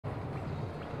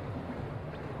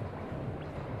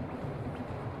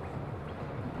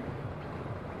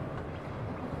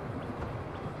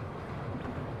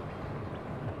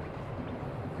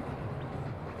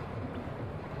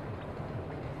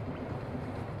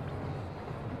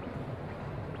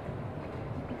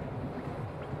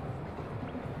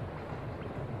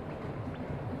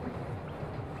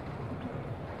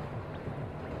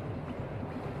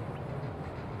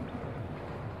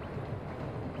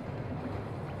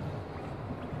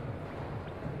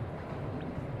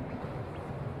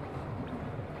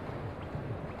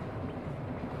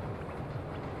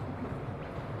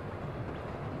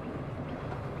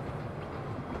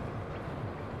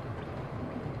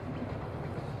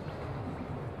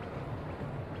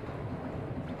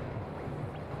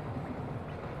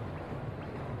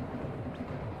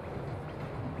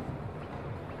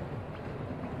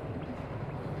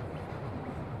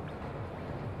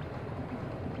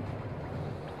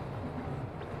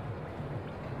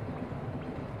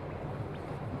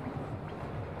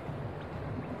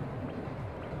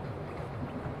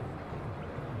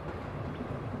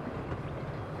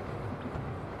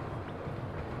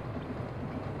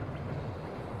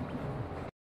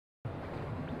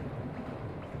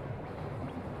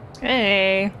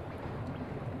Hey!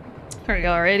 Are you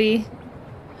all ready?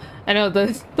 I know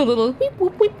the little beep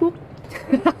whoop beep whoop.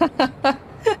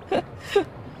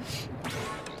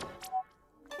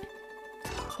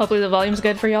 Hopefully the volume's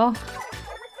good for y'all.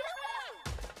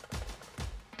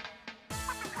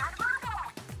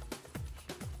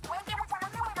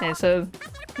 Okay, so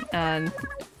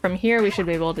from here we should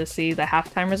be able to see the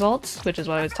halftime results, which is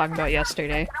what I was talking about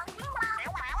yesterday.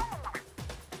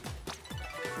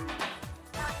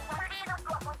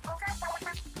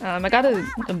 I got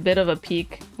a bit of a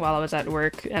peek while I was at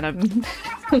work, and I'm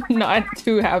not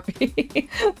too happy.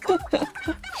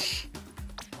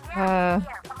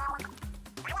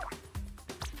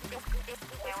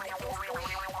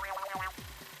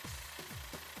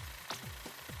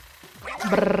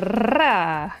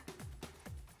 Brrrah.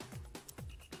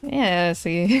 Yeah,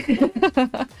 see.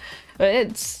 But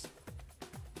it's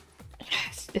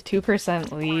a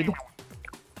 2% lead.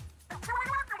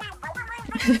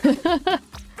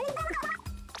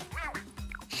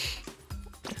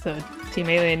 So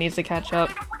teamalien needs to catch up.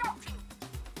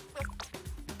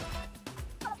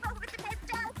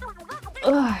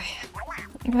 Ugh.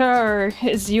 Where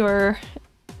is your...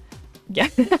 Yeah.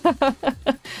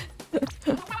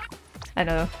 I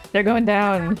know. They're going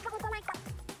down.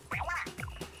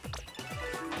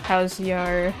 How's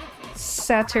your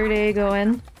Saturday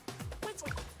going?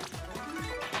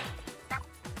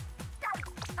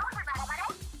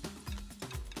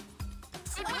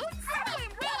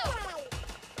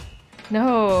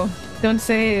 No, don't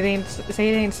say it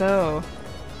ain't so.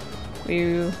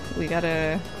 We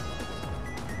gotta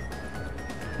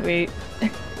wait.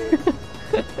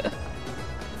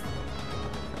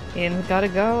 Ian gotta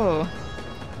go.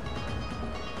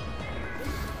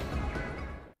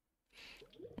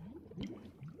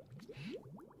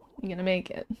 You're gonna make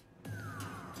it.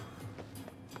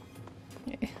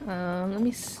 Okay, let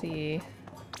me see.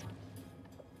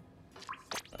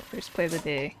 First play of the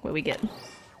day, what we get?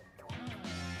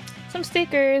 Some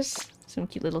stickers! Some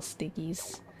cute little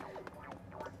stickies.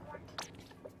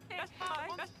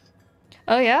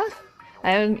 Oh yeah?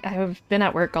 I've been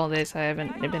at work all day, so I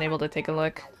haven't been able to take a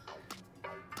look.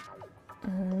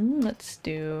 Let's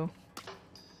do...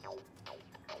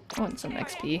 I want some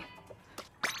XP.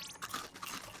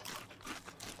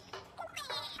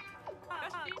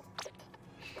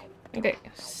 Okay,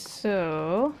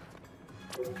 so...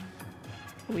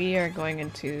 we are going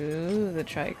into the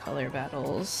tricolor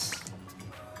battles.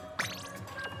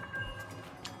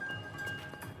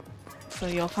 So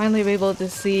you'll finally be able to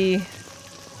see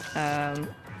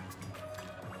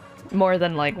more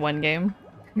than like one game.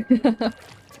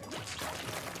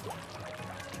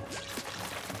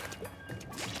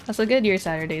 Also good, your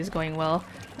Saturday is going well.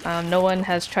 No one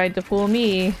has tried to fool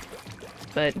me,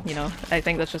 but you know, I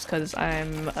think that's just because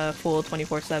I'm a fool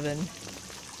 24/7.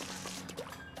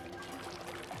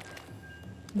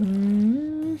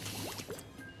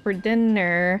 For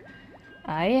dinner,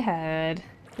 I had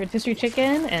rotisserie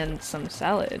chicken and some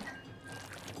salad.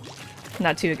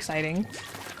 Not too exciting,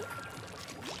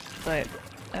 but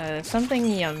something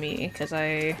yummy because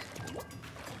I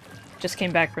just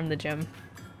came back from the gym.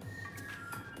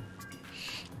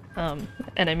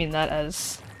 And I mean that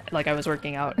as like I was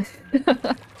working out.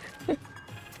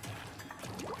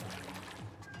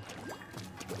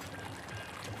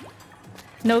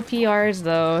 No PRs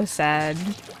though, sad.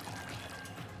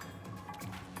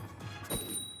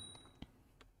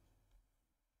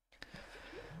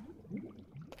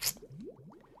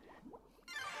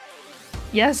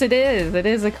 Yes, it is! It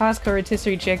is a Costco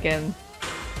rotisserie chicken.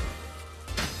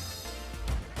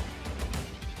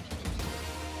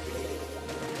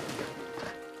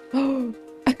 Oh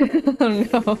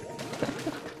no.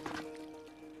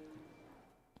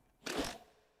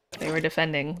 They were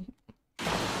defending.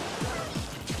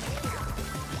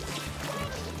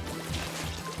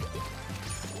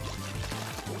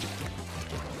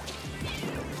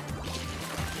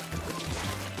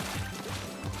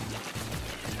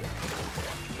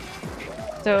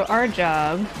 So our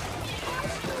job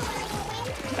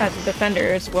as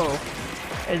defenders, whoa,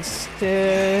 is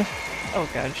to... oh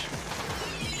gosh.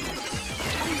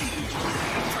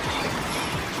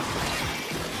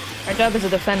 Our job as a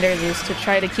defenders is to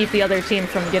try to keep the other team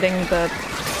from getting the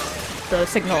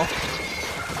signal.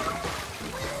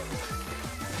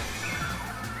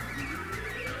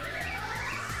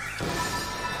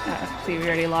 See, we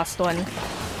already lost one.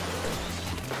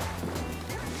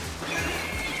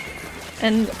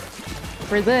 And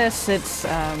for this, it's,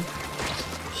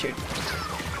 shoot.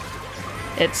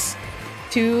 It's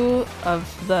two of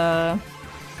the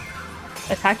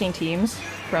attacking teams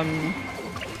from,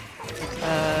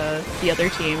 the other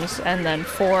teams, and then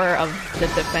 4 of the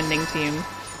defending team.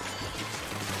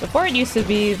 Before it used to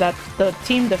be that the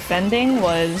team defending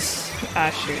was... Ah,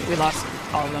 shoot, we lost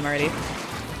all of them already.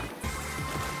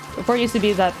 Before it used to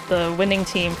be that the winning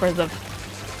team for the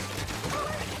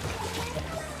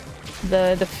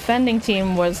defending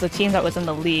team was the team that was in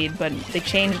the lead, but they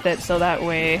changed it so that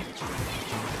way,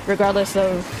 regardless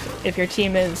of if your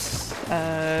team is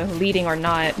leading or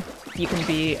not, you can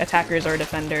be attackers or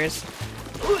defenders.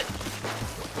 There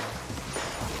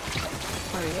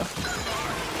we go.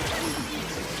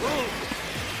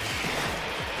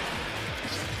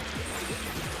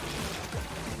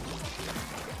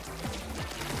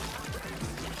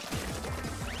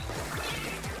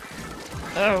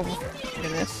 Oh,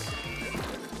 goodness.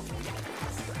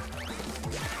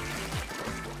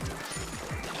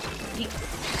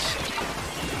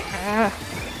 Ah.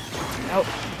 Nope.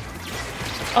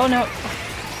 Oh no!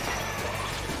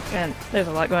 Man, there's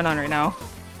a lot going on right now.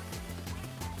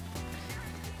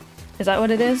 Is that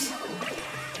what it is?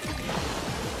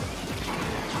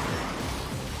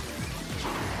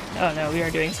 Oh no, we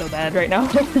are doing so bad right now.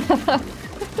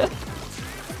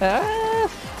 Ah.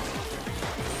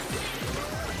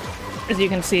 As you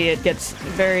can see, it gets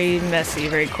very messy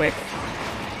very quick.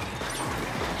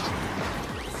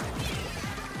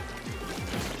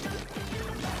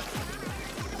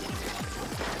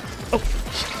 Oh!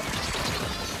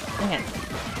 Dang it.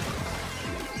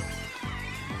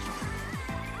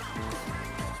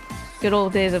 Good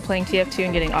old days of playing TF2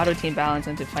 and getting auto-team balance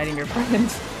into fighting your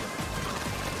friends.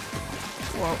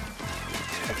 Whoa.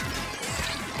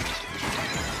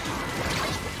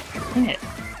 Dang it.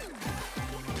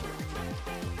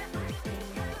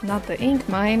 Not the ink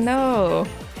mine, no!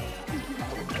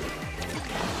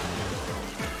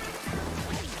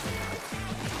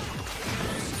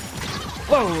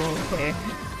 Whoa, okay.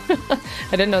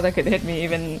 I didn't know that could hit me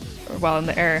even while in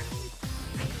the air.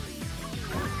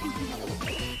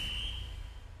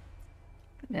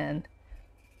 Man.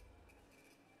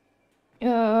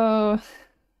 Oh.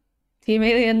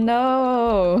 teamalien,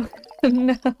 no!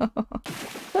 No!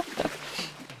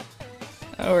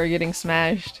 Oh, we're getting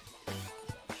smashed.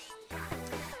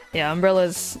 Yeah,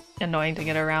 Umbrella's annoying to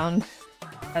get around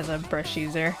as a brush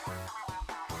user.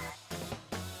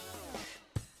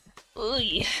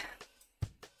 Oy.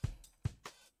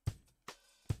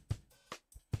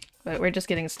 But we're just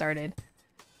getting started.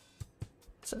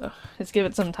 So, let's give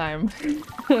it some time.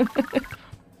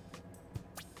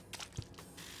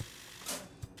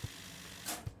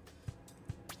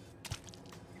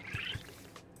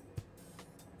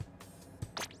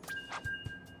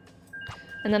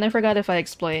 And then I forgot if I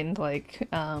explained, like,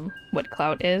 what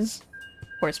Clout is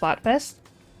for Splatfest.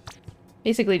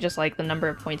 Basically just like the number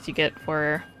of points you get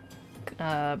for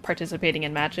participating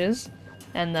in matches.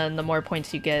 And then the more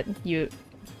points you get, you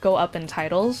go up in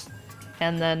titles.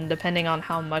 And then depending on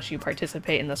how much you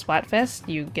participate in the Splatfest,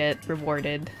 you get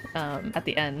rewarded at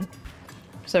the end.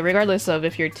 So regardless of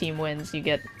if your team wins, you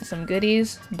get some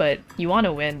goodies, but you want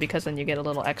to win because then you get a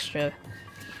little extra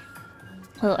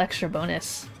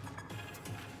bonus.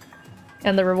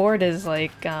 And the reward is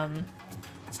like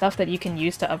stuff that you can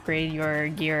use to upgrade your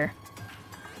gear.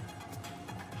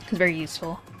 It's very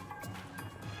useful.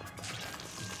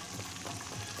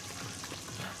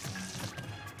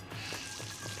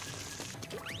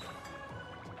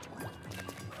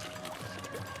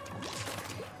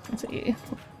 Let's see.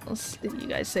 What else did you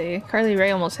guys say? Carly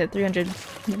Ray almost hit 300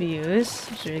 views.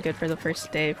 It's really good for the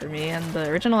first day for me. And the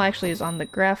original actually is on the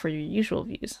graph for your usual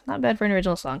views. Not bad for an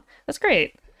original song. That's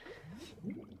great!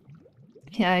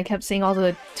 Yeah, I kept seeing all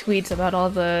the tweets about all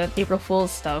the April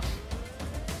Fool's stuff.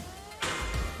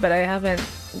 But I haven't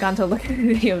gone to look at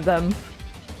any of them.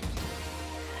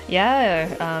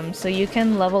 Yeah, so you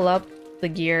can level up the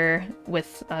gear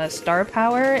with star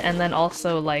power and then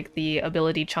also like the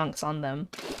ability chunks on them.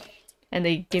 And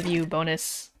they give you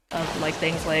bonus of like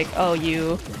things like, oh,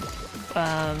 you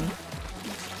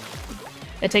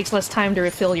it takes less time to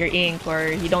refill your ink, or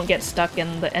you don't get stuck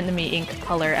in the enemy ink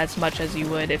color as much as you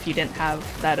would if you didn't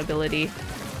have that ability.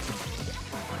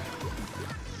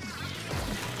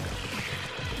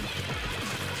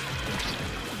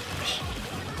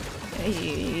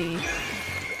 Hey,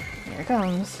 here it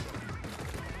comes.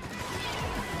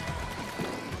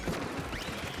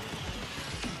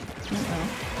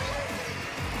 Uh-oh.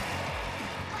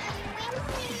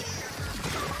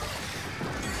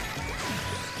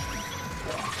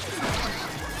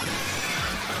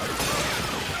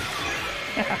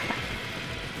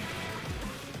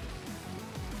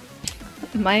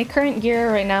 My current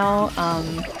gear right now,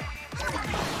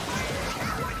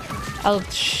 I'll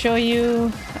show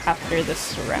you after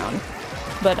this round.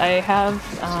 but I have,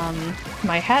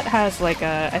 my hat has like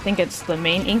a, I think it's the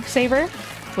main ink saver,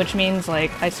 which means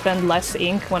like I spend less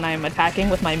ink when I'm attacking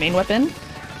with my main weapon.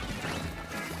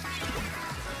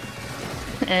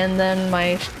 And then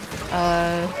my,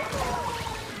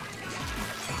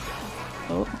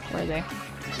 oh, where are they?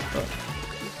 Oh.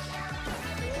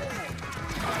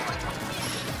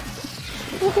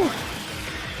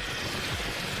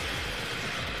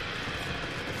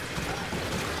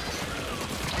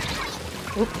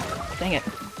 Oop, dang it.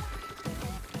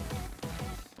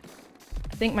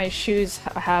 I think my shoes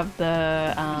have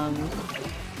the,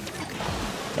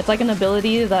 it's like an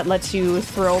ability that lets you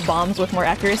throw bombs with more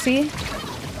accuracy.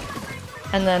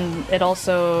 And then it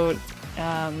also,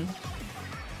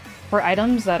 for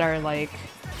items that are like,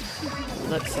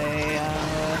 let's say,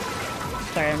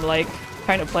 sorry, I'm like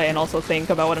trying to play and also think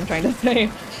about what I'm trying to say.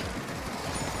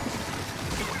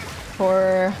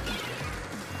 For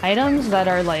items that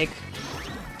are like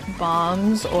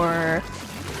bombs or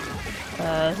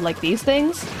like these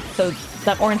things, so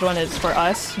that orange one is for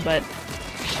us, but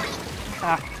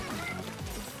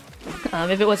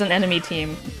if it was an enemy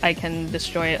team, I can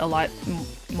destroy it a lot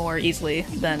more easily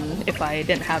than if I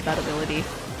didn't have that ability.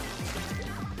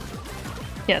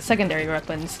 Yeah, secondary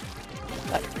weapons.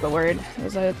 That's the word I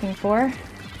was looking for.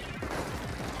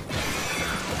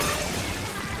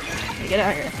 Get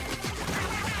out of here.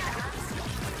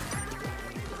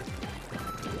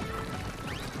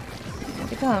 Here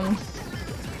they come.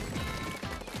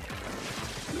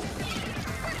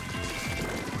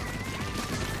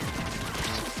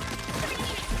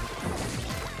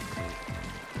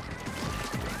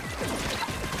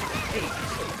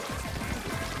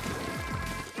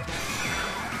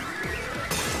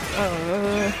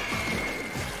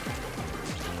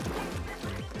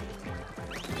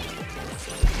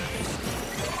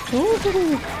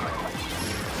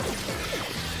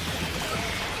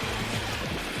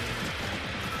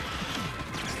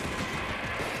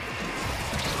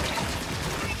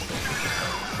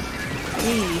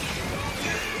 Ooh.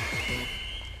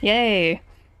 Yay!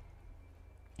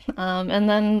 And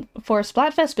then for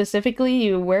Splatfest specifically,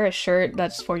 you wear a shirt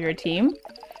that's for your team.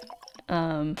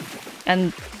 And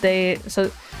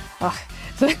so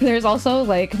there's also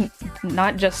like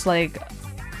not just like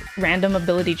random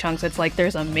ability chunks, it's like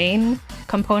there's a main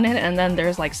component and then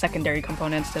there's like secondary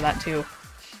components to that too.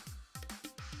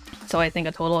 So I think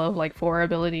a total of like 4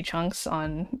 ability chunks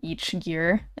on each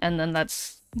gear, and then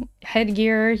that's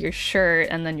headgear, your shirt,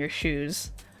 and then your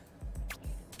shoes.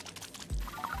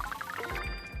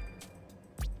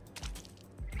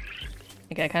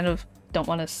 Okay, I kind of don't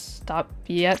want to stop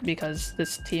yet because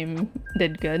this team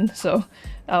did good, so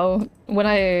when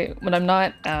I'm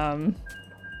not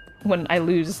when I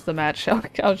lose the match,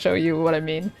 I'll show you what I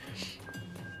mean.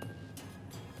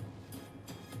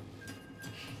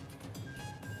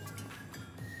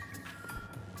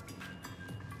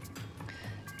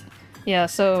 Yeah,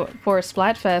 so for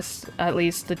Splatfest, at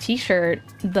least the t-shirt,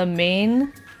 the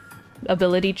main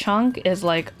ability chunk is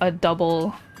like a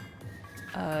double,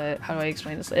 how do I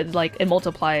explain this? It's like, it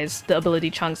multiplies the ability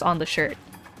chunks on the shirt.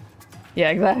 Yeah,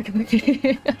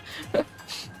 exactly.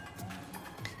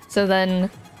 So then,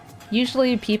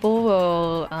 usually people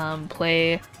will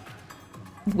play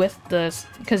with this,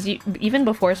 because even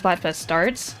before Splatfest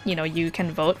starts, you know, you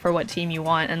can vote for what team you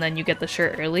want and then you get the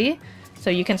shirt early. So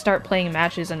you can start playing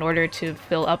matches in order to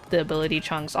fill up the ability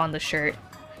chunks on the shirt.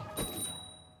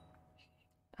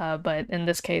 But in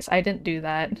this case, I didn't do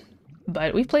that.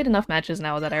 But we've played enough matches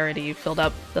now that I already filled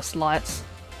up the slots.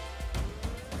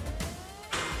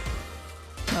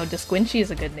 Oh, Disquinchi is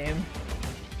a good name.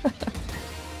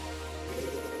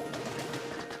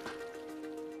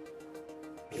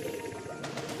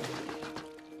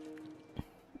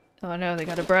 Oh no, they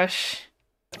got a brush.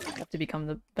 I have to become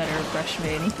the better brush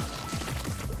maid.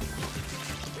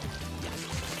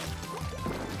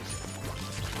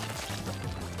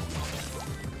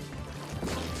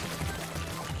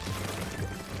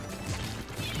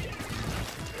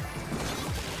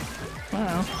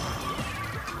 Wow.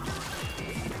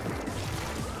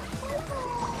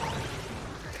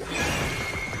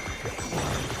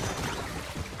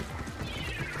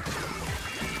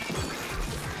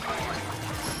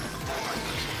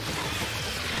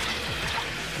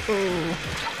 Ooh.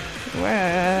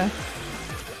 Wow.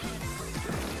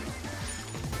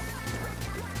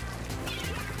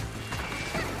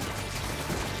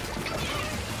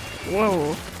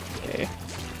 Whoa. Okay.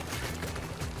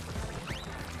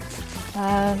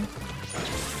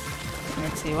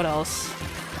 Let's see, what else?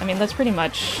 I mean, that's pretty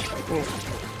much... Ooh.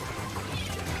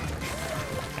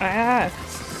 Ah!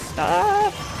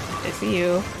 Stop! I see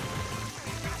you.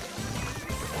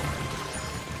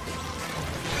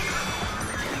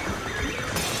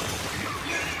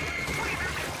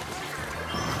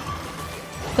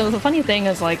 So the funny thing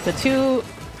is, like, the two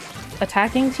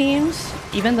attacking teams,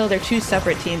 even though they're two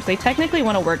separate teams, they technically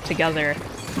want to work together,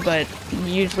 but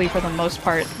usually for the most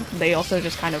part, they also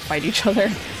just kind of fight each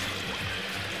other.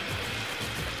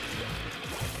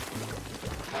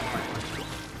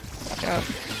 Watch out.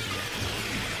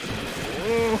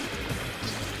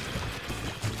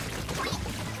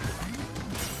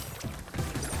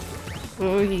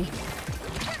 Ooh.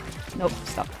 Nope,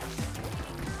 stop.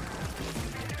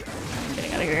 I'm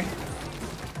getting out of here.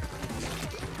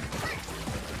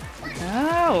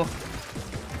 Oh!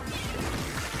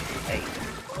 Hey.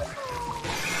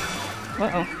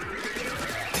 Uh-oh.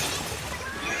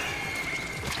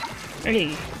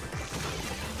 Hey!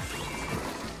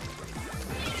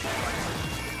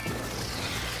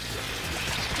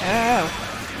 Oh!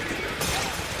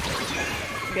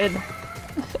 Good.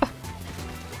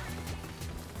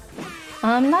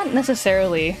 Not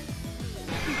necessarily.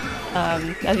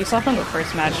 As you saw from the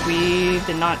first match, we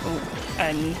did not...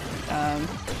 And,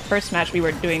 first match we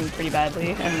were doing pretty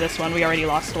badly, and this one we already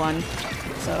lost one,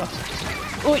 so...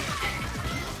 Oi!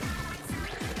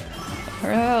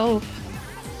 Help!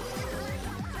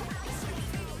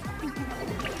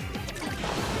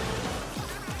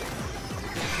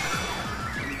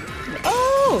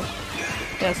 Oh!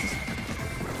 Yes.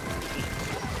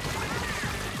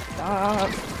 Stop.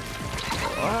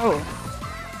 Whoa.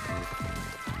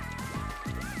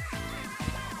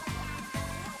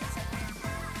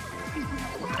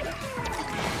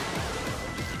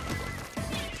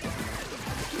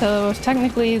 So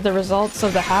technically the results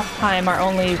of the halftime are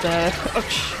only the... Oh,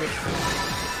 shoot.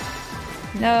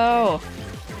 No!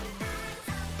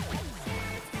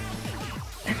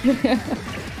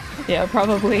 Yeah,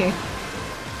 probably.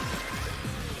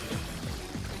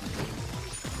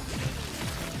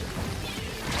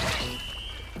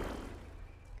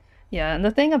 Yeah, and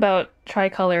the thing about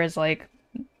Tricolor is, like,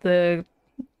 the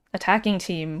attacking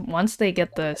team, once they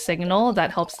get the signal,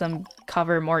 that helps them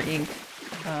cover more ink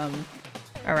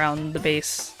around the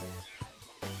base.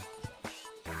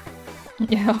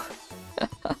 Yeah.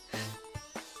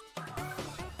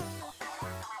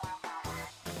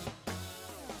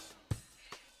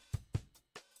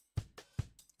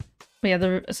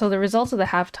 Yeah, so the results of the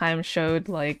halftime showed,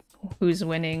 like, who's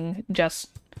winning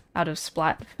just out of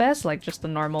Splatfest, like just the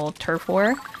normal turf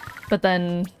war. But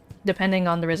then, depending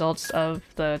on the results of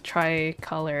the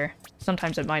Tricolor,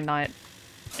 sometimes it might not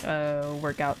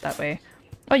work out that way.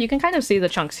 Oh, you can kind of see the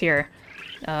chunks here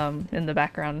in the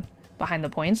background behind the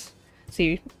points.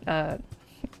 See,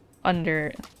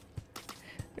 under,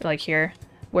 like here,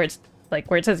 where it's like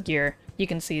where it says gear, you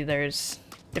can see there's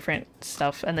different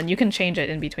stuff, and then you can change it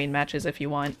in between matches if you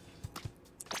want.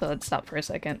 So let's stop for a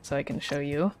second so I can show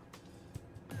you.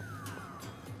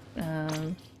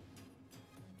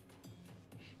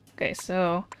 Okay,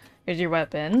 so here's your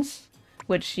weapons,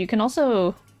 which you can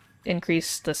also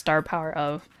increase the star power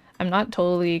of. I'm not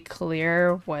totally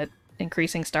clear what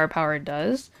increasing star power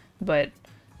does, but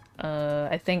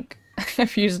I think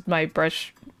I've used my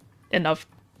brush enough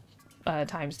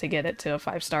times to get it to a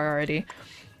 5-star already.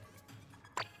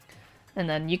 And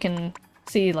then you can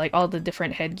see, like, all the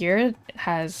different headgear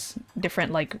has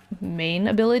different, like, main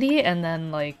ability and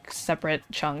then, like, separate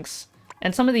chunks.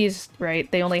 And some of these,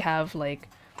 right, they only have, like,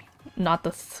 not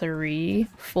the 3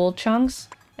 full chunks,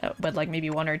 but, like,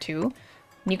 maybe 1 or 2.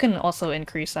 You can also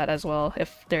increase that as well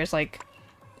if there's, like,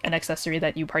 an accessory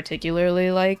that you particularly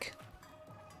like,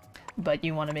 but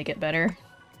you want to make it better.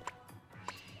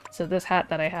 So this hat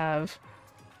that I have,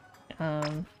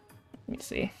 let me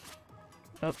see.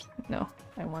 Oops, no.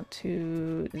 I want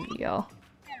to ZL.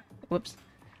 Whoops.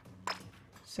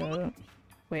 So,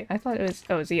 wait, I thought it was...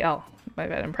 Oh, ZL. My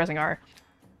bad, I'm pressing R.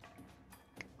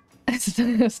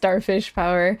 Starfish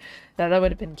power. That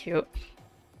would have been cute.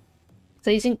 So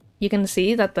you can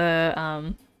see that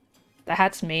the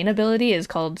hat's main ability is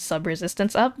called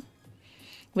Sub-Resistance Up,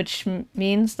 which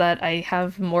means that I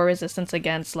have more resistance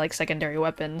against, like, secondary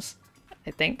weapons,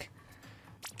 I think.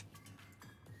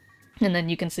 And then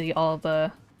you can see all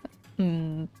the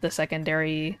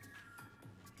secondary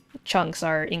chunks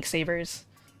are ink savers,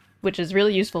 which is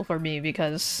really useful for me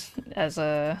because as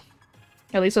at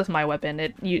least with my weapon,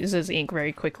 it uses ink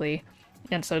very quickly.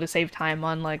 And so to save time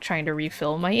on, like, trying to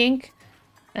refill my ink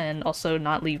and also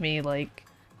not leave me, like,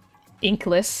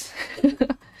 inkless,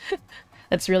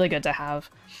 that's really good to have.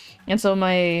 And so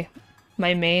my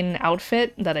main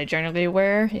outfit that I generally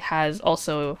wear has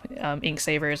also ink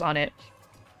savers on it.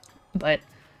 But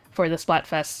for the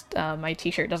Splatfest, my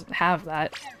t-shirt doesn't have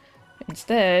that.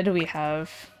 Instead, we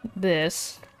have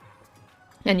this.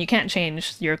 And you can't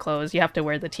change your clothes, you have to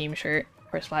wear the team shirt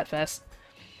for Splatfest.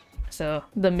 So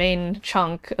the main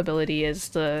chunk ability is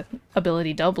the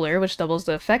ability doubler, which doubles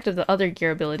the effect of the other gear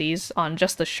abilities on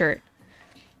just the shirt.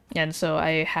 And so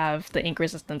I have the ink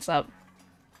resistance up.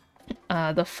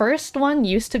 The first one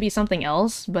used to be something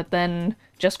else, but then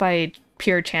just by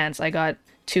pure chance I got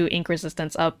 2 ink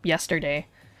resistance up yesterday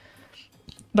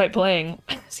by playing.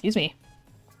 Excuse me.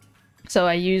 So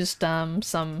I used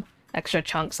some extra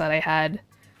chunks that I had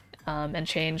and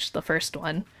changed the first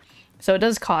one. So it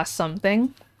does cost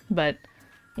something, but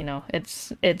you know,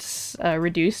 it's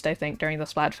reduced, I think, during the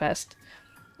Splatfest,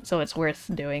 so it's worth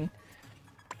doing.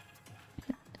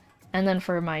 And then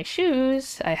for my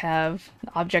shoes, I have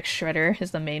Object Shredder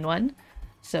is the main one.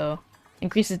 So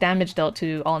increases damage dealt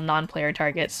to all non-player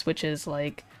targets, which is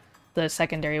like the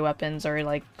secondary weapons, or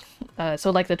like so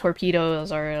like the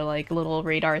torpedoes or like little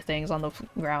radar things on the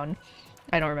ground.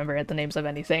 I don't remember the names of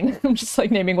anything. I'm just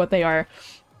like naming what they are.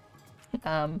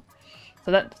 So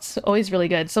that's always really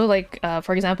good. So like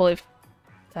for example, if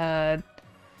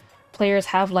players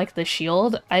have like the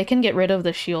shield, I can get rid of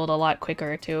the shield a lot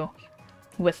quicker too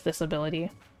with this ability.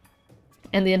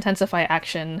 And the Intensify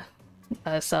Action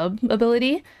sub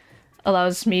ability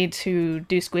allows me to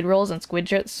do squid rolls and squid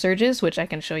surges, which I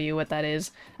can show you what that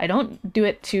is. I don't do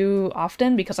it too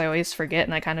often because I always forget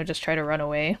and I kind of just try to run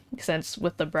away, since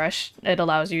with the brush it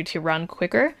allows you to run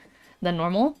quicker than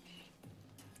normal.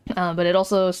 But it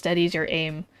also steadies your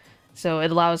aim, so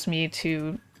it allows me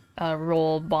to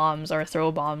roll bombs or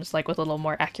throw bombs like with a little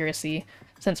more accuracy,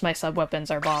 since my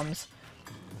sub-weapons are bombs.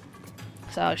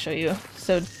 So I'll show you.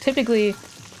 So typically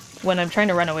when I'm trying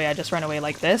to run away, I just run away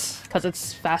like this, because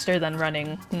it's faster than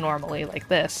running normally like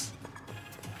this.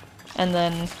 And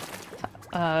then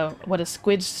what a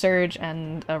squid surge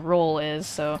and a roll is,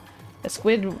 so a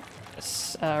squid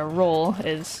roll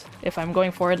is if I'm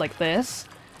going forward like this,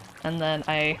 and then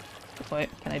I... wait,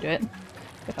 can I do it?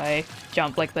 If I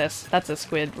jump like this, that's a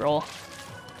squid roll.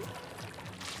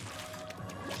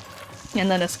 And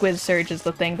then a squid surge is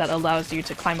the thing that allows you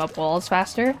to climb up walls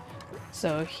faster.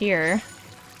 So here,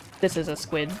 this is a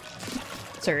squid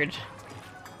surge.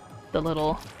 The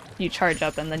little... you charge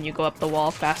up and then you go up the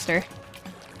wall faster.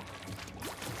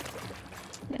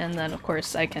 And then of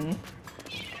course I can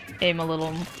aim with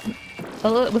a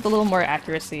little more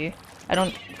accuracy.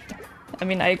 I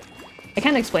mean, I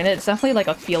can't explain it. It's definitely like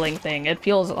a feeling thing. It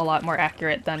feels a lot more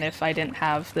accurate than if I didn't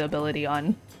have the ability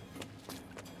on.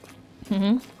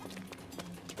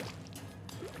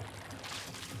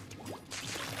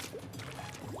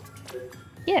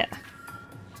 Yeah.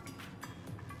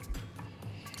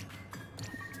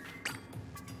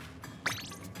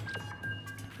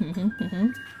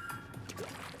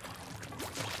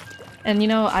 And you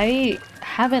know, I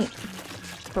haven't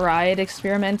tried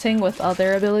experimenting with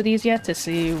other abilities yet to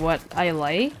see what I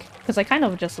like, because I kind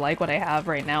of just like what I have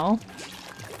right now.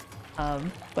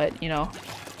 But you know,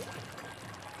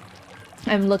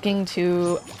 I'm looking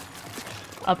to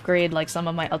upgrade like some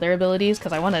of my other abilities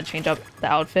because I want to change up the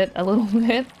outfit a little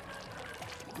bit,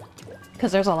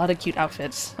 because there's a lot of cute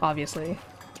outfits, obviously.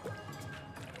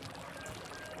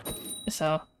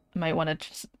 So I might want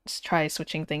to try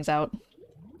switching things out.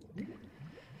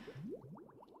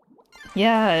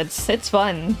 Yeah, it's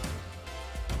fun.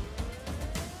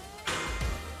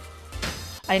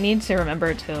 I need to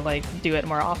remember to like do it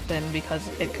more often because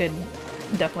it could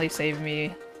definitely save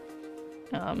me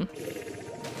on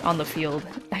the field.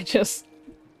 I just,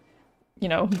 you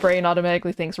know, brain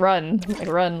automatically thinks run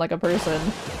like a person.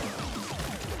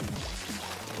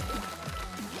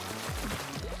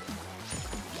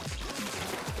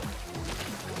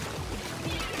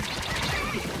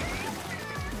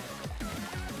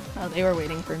 Oh, they were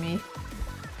waiting for me.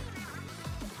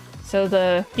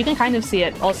 So you can kind of see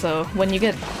it also when you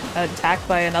get attacked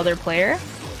by another player.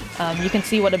 You can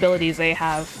see what abilities they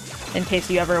have in case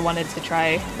you ever wanted to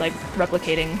try like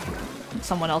replicating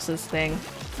someone else's thing.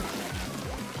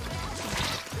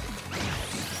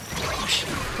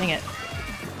 Dang it.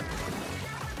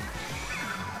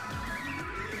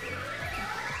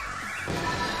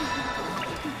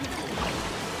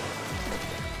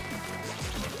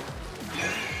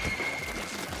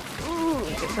 Ooh,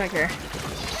 get back here.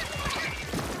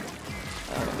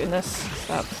 Oh my goodness,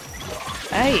 stop.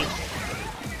 Hey!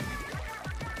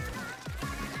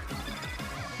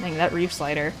 Dang, that reef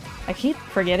slider. I keep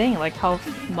forgetting like how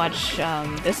much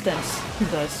distance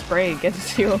the spray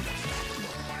gets you.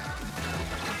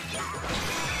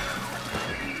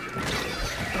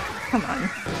 Come on.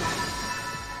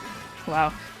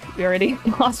 Wow, we already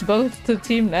lost both to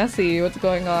Team Nessie. What's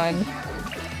going on?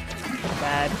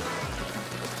 Bad.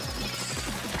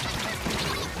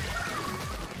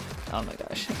 Oh my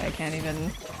gosh, I can't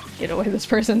even get away. This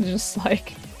person just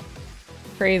like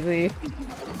crazy.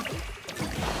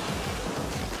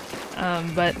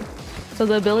 But so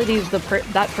the abilities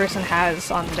that person has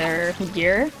on their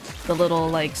gear, the little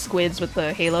like squids with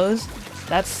the halos,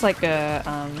 that's like a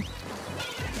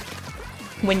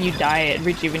when you die, it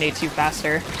rejuvenates you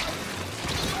faster.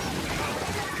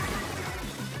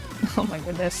 Oh my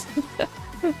goodness.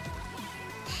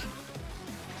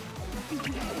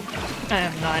 I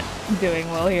am not doing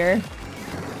well here.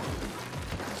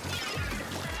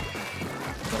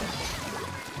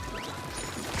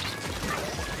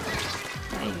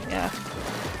 Yeah.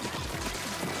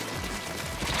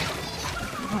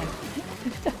 Come on.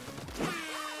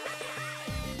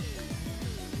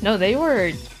 No, they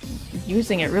were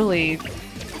using it really...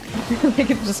 like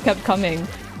it just kept coming.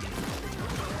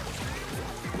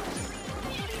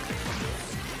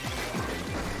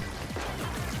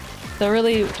 So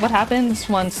really, what happens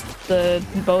once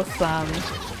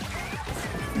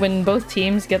when both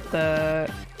teams get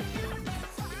the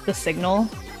signal,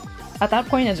 at that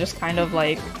point it's just kind of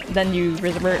like, then you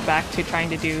revert back to trying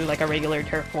to do like a regular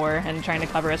turf war and trying to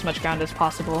cover as much ground as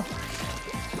possible.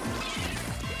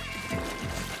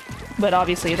 But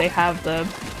obviously they have the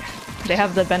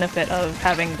benefit of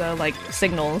having the like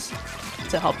signals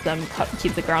to help them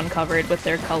keep the ground covered with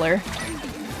their color.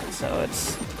 So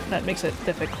that makes it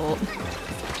difficult.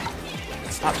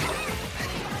 Stop.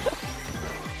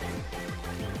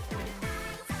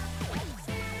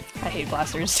 I hate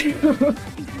blasters too.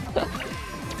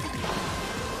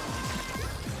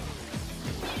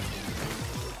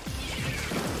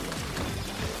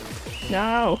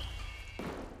 No!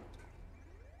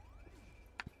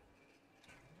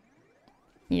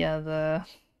 Yeah,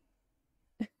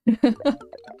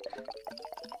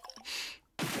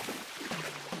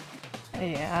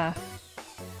 yeah.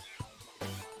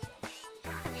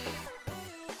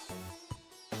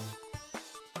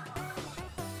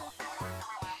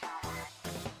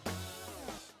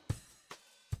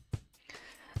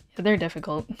 They're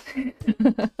difficult.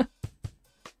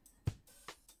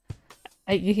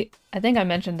 I think I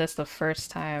mentioned this the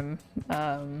first time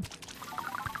I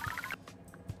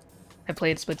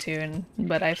played Splatoon,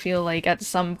 but I feel like at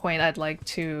some point I'd like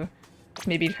to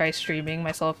maybe try streaming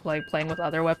myself like playing with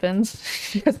other weapons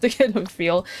just to get a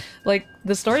feel. Like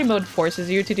the story mode forces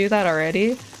you to do that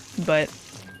already, but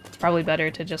it's probably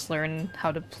better to just learn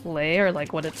how to play or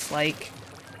like what it's like,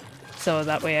 so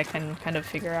that way I can kind of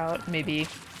figure out maybe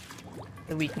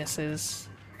the weaknesses.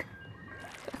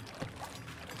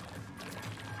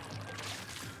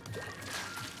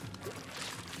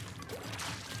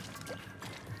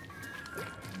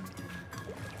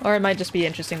 Or it might just be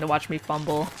interesting to watch me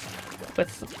fumble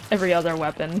with every other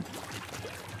weapon.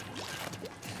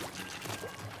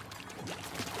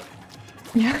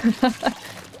 Yeah.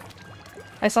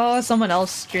 I saw someone else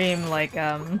stream like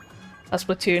a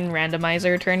Splatoon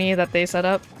randomizer tourney that they set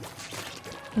up.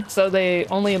 So they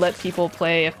only let people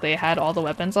play if they had all the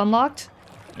weapons unlocked,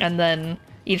 and then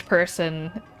each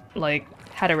person like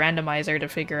had a randomizer to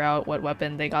figure out what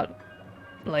weapon they got,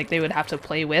 like they would have to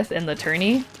play with in the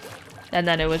tourney. And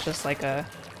then it was just like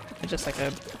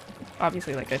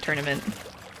obviously like a tournament.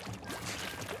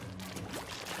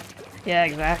 Yeah,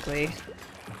 exactly.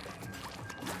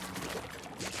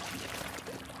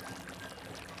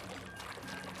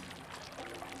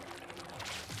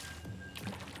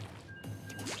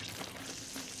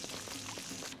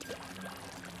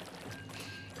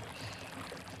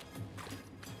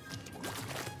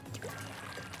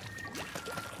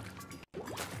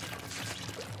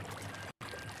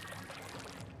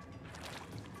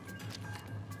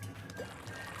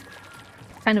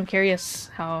 Kind of curious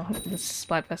how this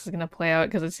Splatfest is gonna play out,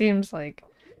 because it seems like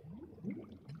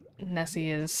Nessie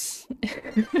is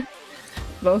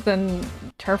both in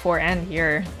Turf War and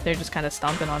here. They're just kind of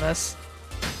stomping on us.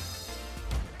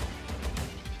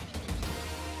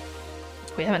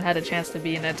 We haven't had a chance to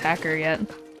be an attacker yet.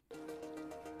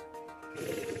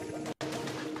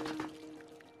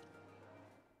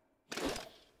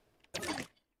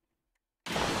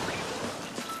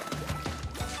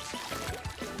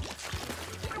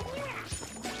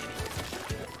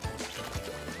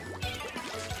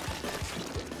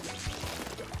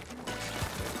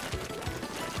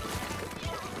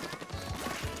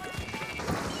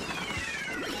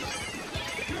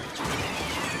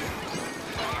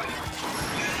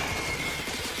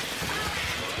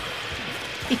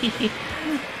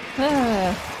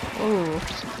 Oh.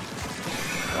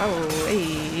 Oh,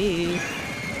 hey.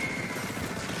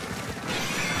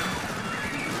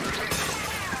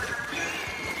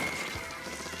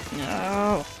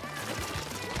 No.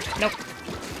 Nope.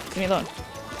 Leave me alone.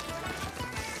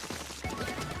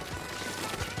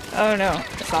 Oh no,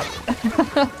 stop.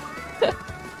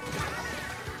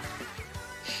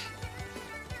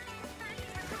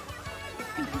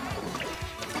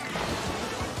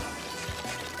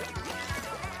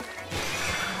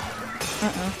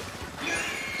 Uh-oh.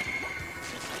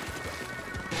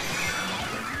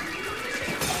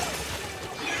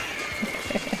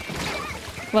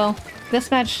 Well, this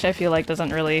match I feel like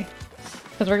doesn't really...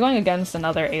 Because we're going against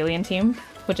another alien team,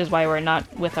 which is why we're not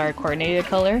with our coordinated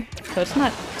color, so it's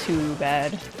not too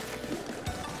bad.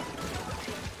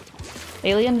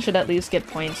 Alien should at least get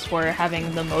points for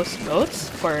having the most votes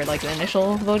for like the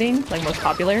initial voting, like most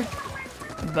popular,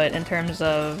 but in terms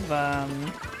of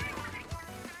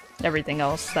everything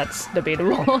else, that's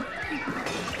debatable.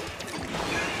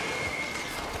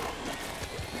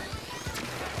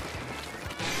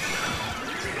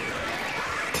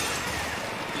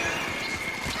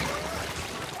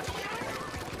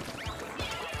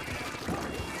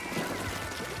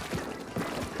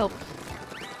 Help.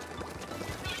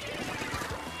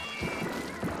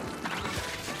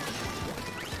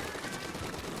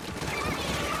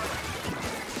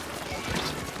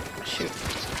 Shoot.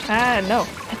 Ah, no.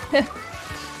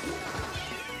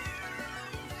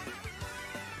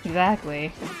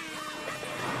 Exactly.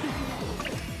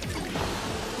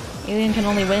 Alien can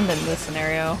only win in this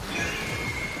scenario.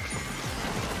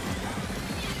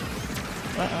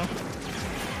 Uh-oh.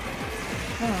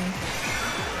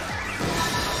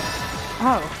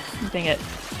 Oh, dang it.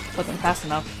 Wasn't fast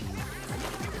enough.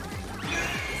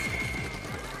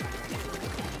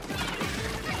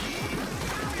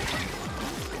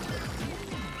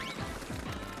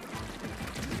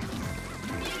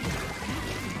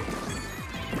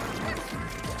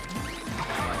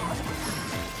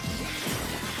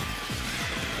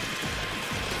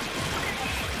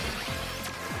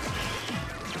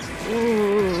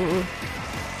 Ooh.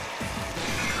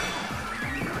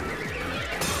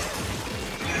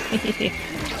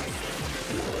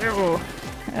 Oh.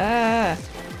 Ah.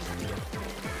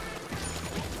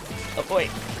 Oh boy.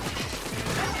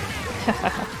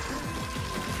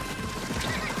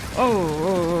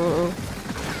 Oh.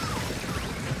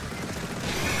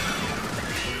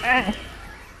 Ah.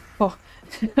 Oh.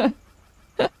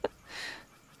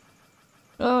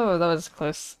 Oh, that was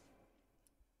close.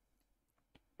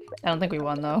 I don't think we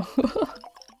won though.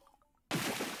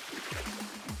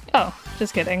 Oh,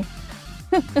 just kidding.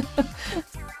 Let's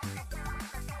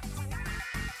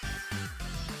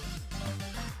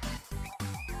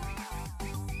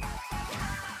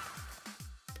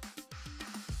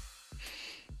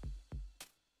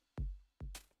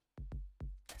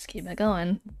keep it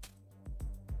going.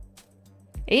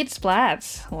 8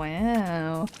 splats!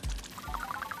 Wow.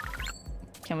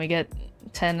 Can we get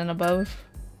 10 and above?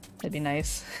 That'd be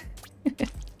nice.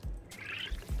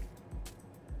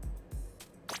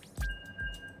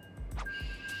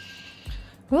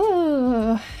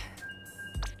 Ooh.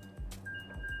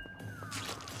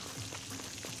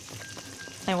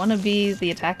 I want to be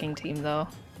the attacking team though.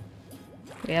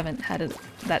 We haven't had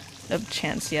that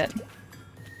chance yet.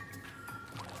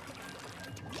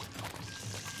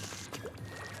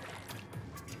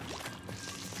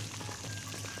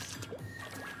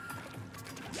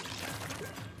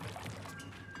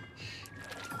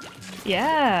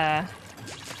 Yeah!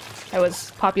 I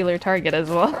was popular target as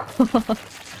well.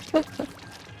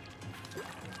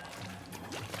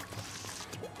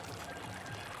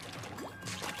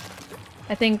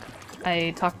 I think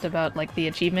I talked about like the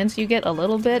achievements you get a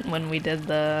little bit when we did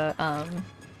the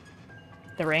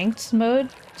ranked mode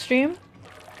stream,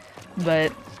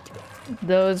 but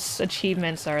those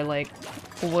achievements are like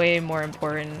way more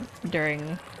important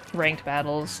during ranked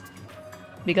battles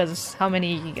because how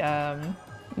many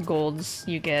golds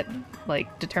you get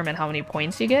like determine how many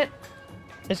points you get.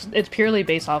 It's purely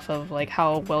based off of like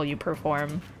how well you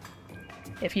perform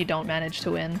if you don't manage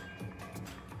to win.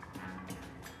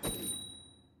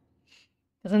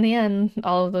 Because in the end,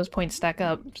 all of those points stack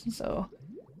up, so...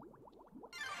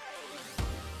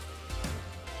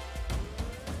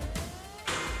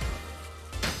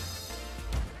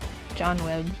 John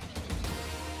Webb.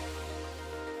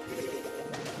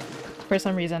 For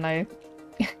some reason I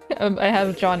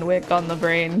have John Wick on the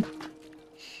brain.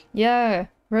 Yeah,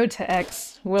 Road to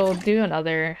X. We'll do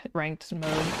another ranked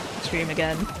mode stream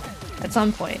again at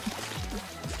some point.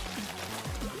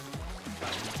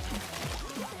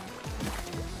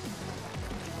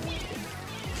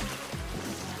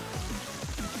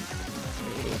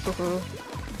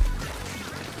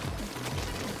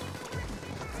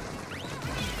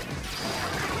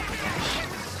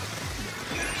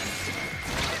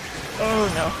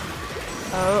 Oh no.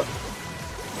 Oh.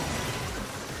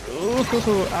 Ooh,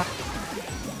 ah.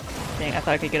 Dang, I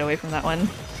thought I could get away from that one.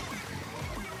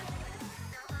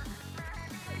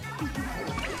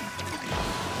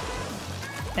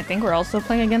 I think we're also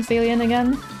playing against Alien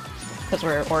again, because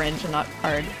we're orange and not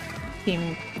our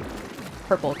team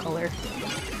purple color.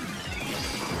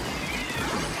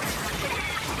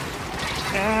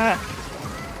 Ah!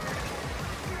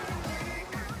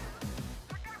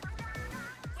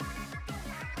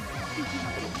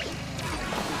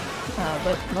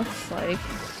 But looks like...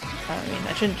 I mean,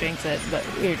 I shouldn't jinx it, but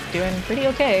we're doing pretty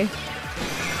okay.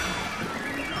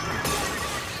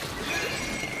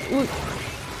 Ooh.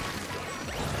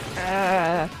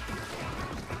 Ah.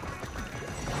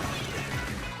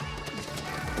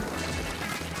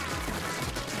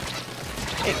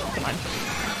 Hey, come on.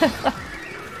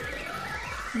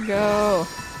 Go.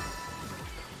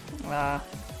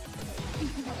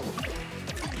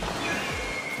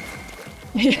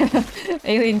 Yeah,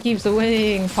 Alien keeps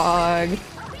winning, Pog.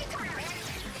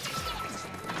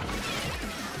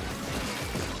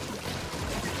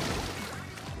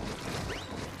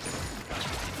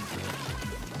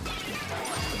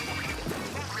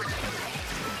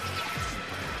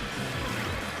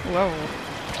 Whoa.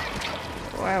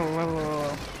 Whoa, whoa,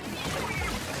 whoa.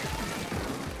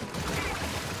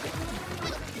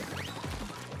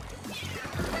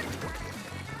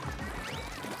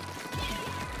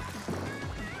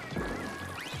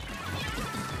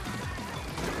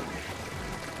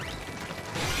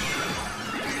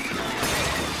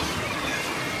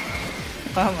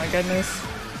 Oh my goodness.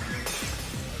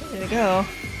 There you go.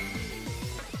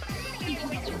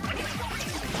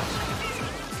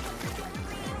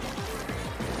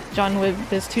 John Wick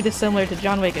is too dissimilar to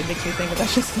John Wick, it makes me think that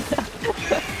that's just...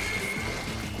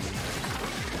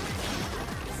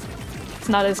 It's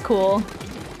not as cool.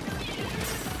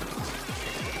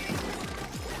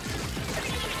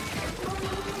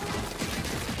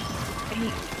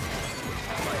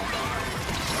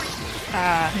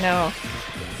 Ah, no.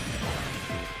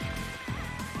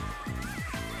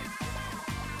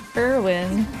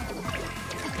 Irwin.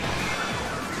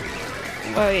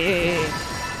 Oh, yeah.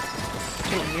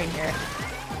 What are you doing here?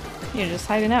 You're just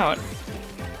hiding out.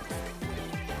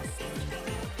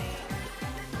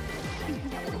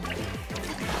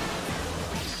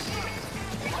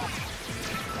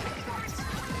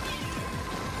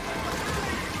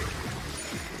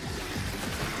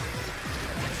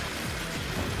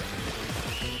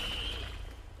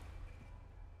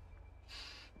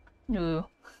 Ooh.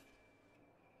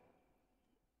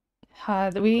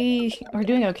 We were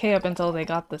doing okay up until they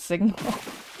got the signal.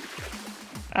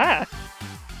 Ah!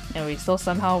 And we still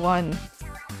somehow won.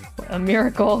 A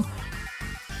miracle.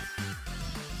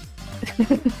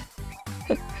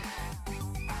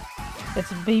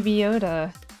 It's Baby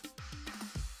Yoda.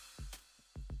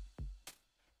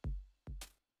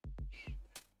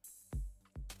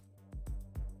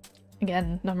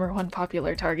 Again, #1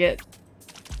 popular target.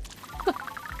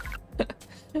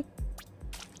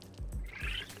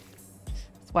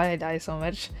 Why I die so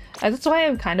much. That's why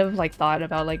I've kind of like thought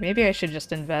about like maybe I should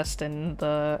just invest in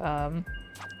the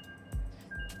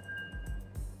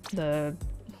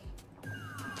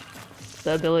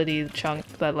ability chunk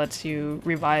that lets you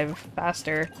revive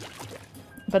faster.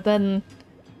 But then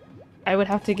I would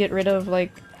have to get rid of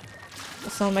like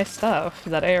some of my stuff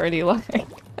that I already like.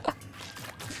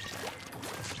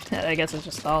 I guess it's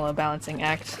just all a balancing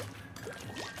act.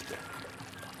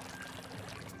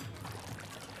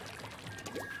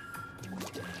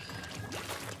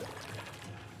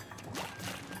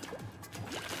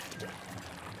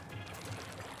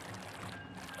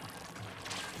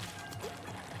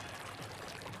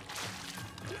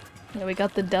 Yeah, we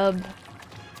got the dub.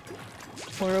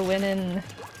 We're winning.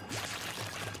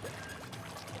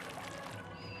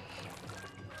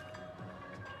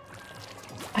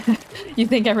 You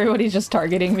think everybody's just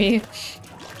targeting me?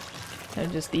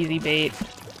 I'm just easy bait.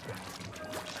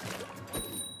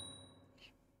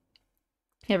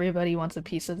 Everybody wants a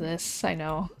piece of this, I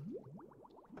know.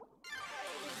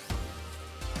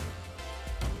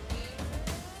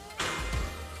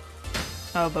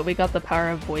 Oh, but we got the power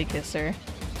of Boy Kisser.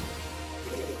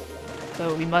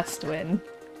 So we must win.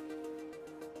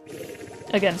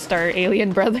 Against our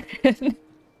alien brethren.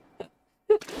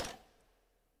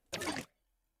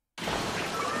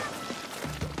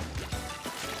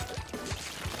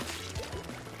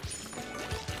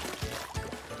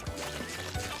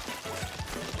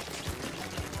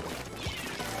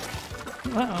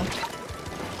 Wow.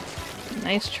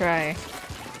 Nice try.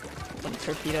 Some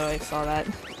torpedo, I saw that.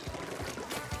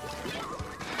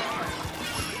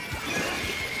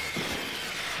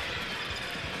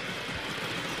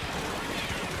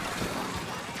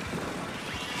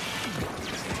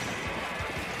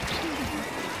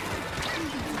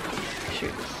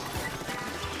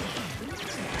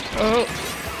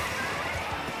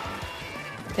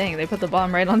 Dang, they put the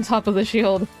bomb right on top of the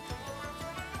shield.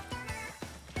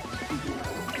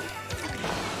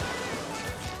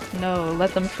 No,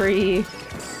 let them free.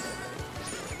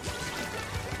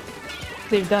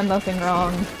 They've done nothing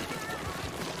wrong.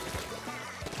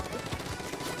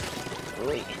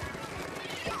 Wait.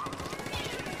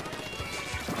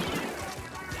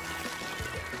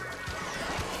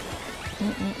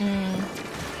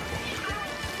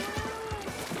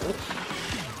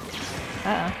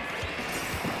 Uh-oh.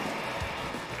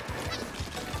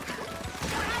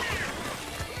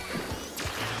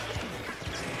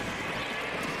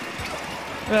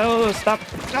 Oh, stop!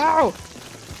 No!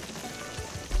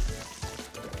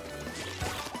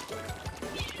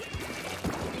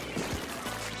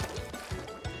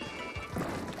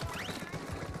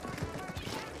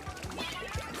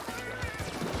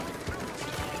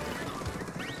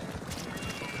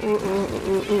 Ooh, ooh,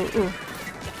 ooh, ooh, ooh. You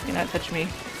cannot touch me.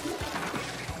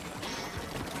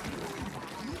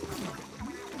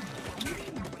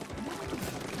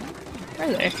 Where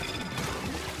are they?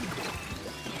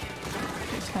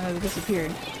 Just kind of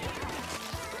disappeared.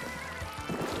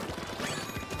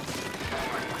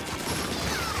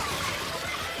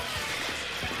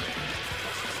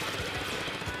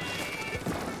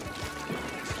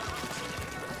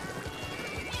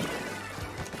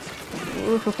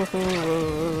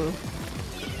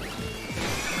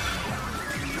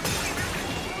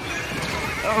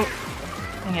 Oh!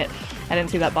 Dang it. I didn't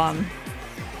see that bomb.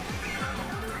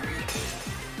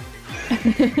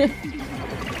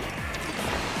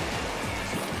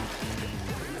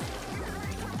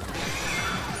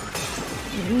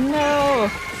 No!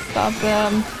 Stop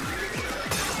them.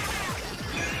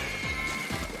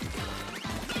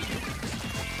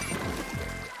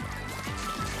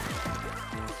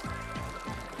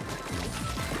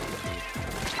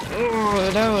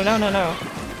 Ooh, no, no, no, no.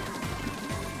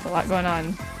 There's a lot going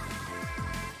on.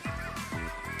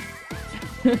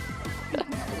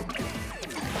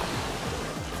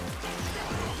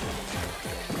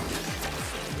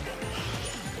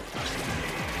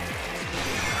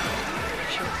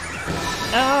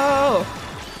 Oh!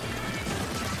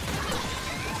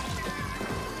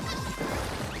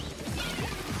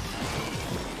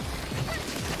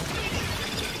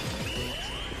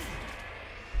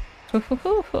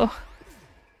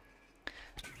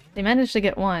 They managed to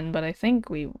get one, but I think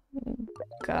we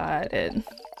got it.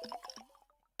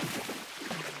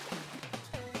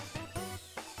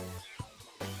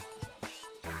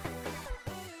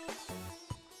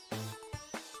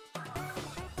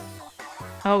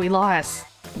 Oh, we lost.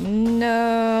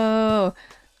 No.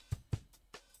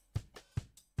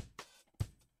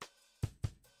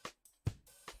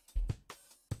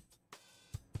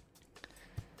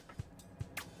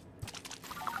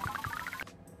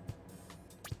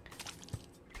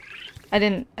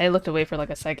 I looked away for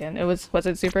like a second. Was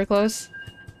it super close?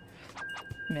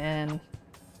 Man.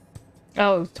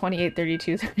 Oh, 28,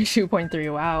 32,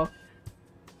 32.3, wow.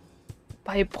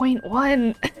 By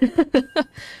 0.1!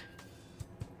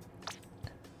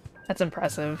 That's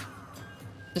impressive.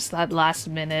 Just that last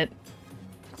minute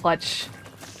clutch.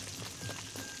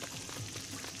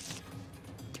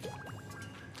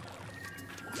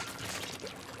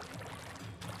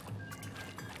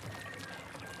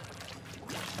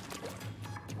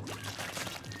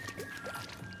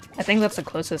 I think that's the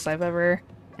closest I've ever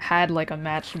had like a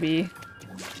match be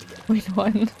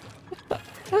 0.1.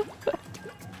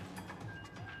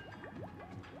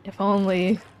 If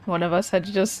only one of us had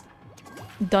just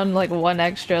done like one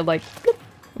extra, like,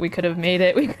 we could have made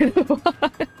it, we could have won.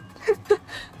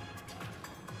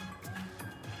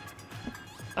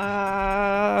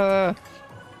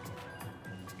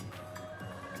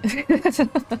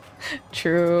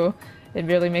 True. It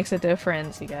really makes a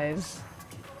difference, you guys.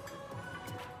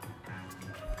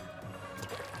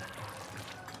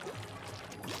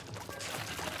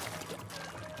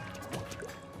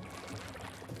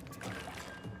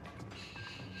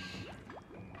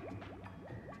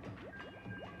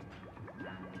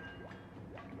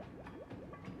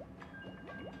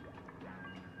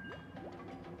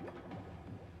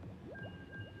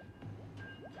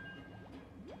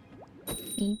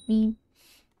 Beep, beep.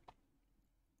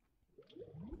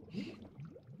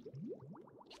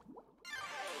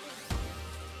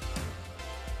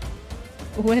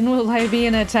 When will I be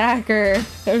an attacker?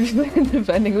 I've just been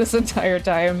defending this entire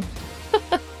time.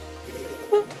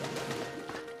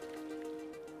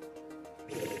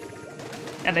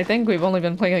 And I think we've only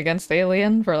been playing against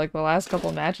Alien for like the last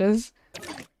couple matches.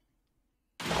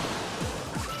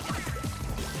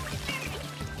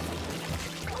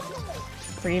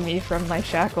 Free me from my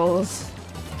shackles.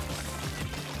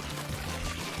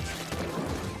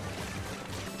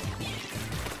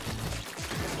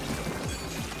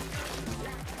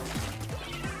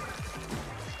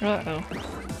 Uh-oh.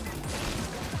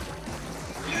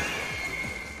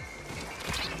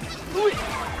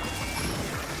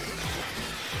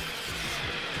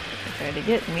 Try to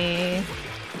get me.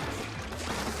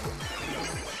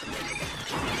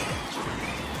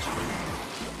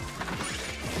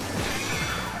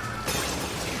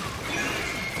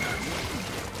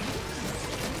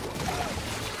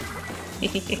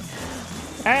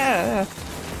 Ah!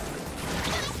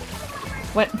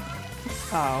 What?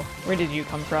 Oh, where did you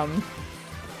come from?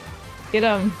 Get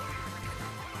him!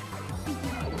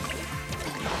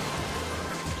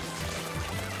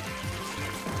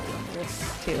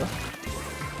 This too.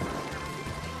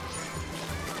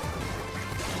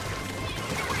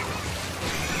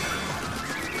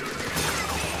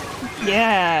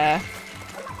 Yeah!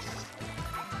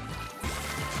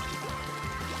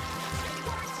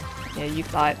 Yeah, you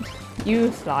thought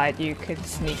you could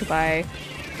sneak by.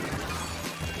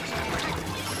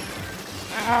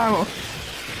 Ow!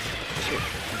 Shoot.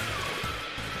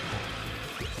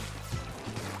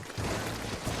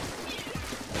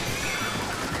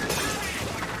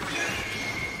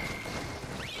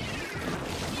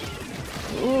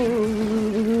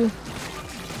 Ooh.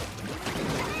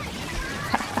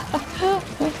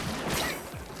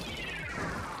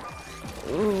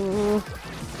 Ooh.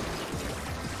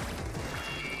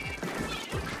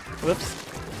 Whoops.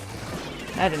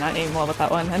 I did not aim well with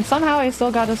that one, and somehow I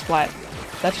still got a splat.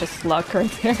 That's just luck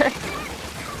right there.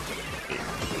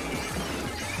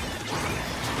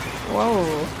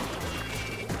 Whoa.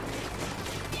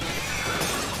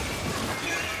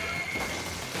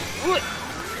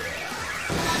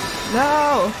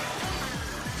 No!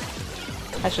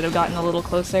 I should have gotten a little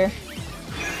closer.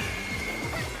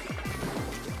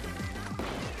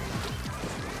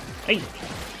 Hey.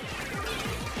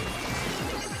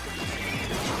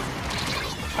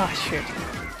 Oh, shoot.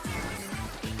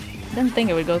 Didn't think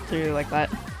it would go through like that.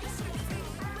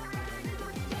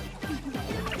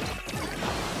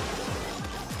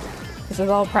 This is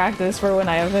all practice for when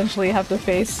I eventually have to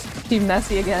face Team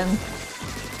Nessie again.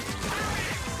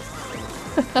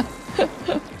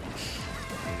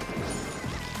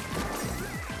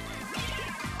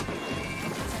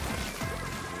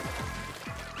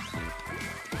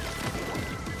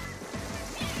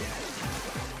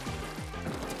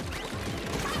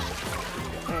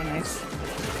 Oh, nice.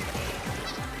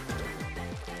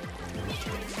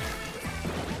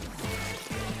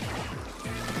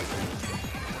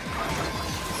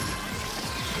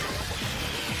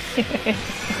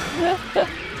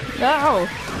 No!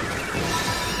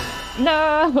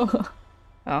 No!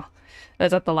 Oh,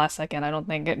 that's at the last second. I don't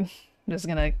think it is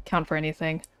gonna count for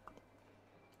anything.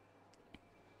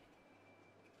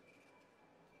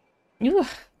 Ugh.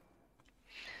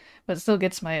 But it still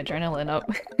gets my adrenaline up.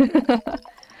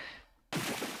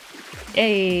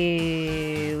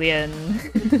 Alien!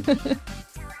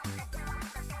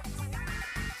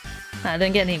 I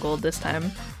didn't get any gold this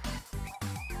time.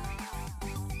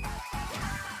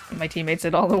 My teammates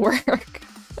did all the work.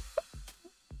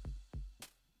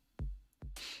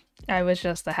 I was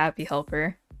just a happy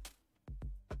helper.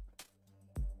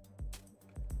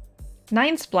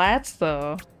 9 splats,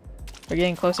 though. We're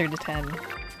getting closer to 10.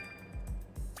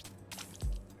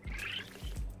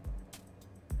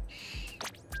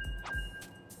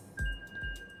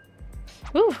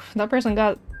 Ooh, that person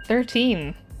got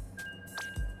 13.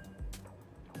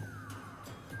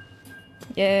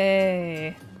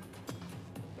 Yay.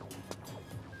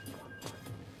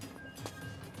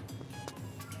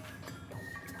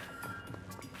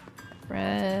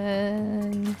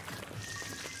 Friend.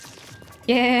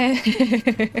 Yeah.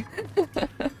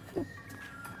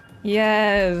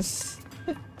 Yes.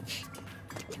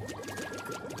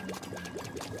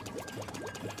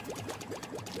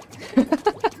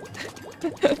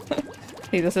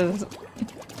 See, this is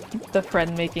the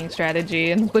friend-making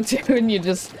strategy in Splatoon. You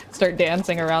just start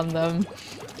dancing around them.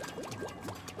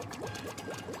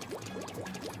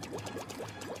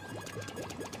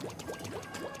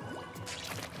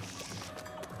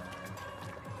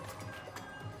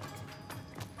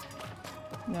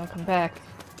 No, come back.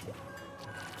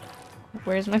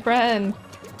 Where's my friend?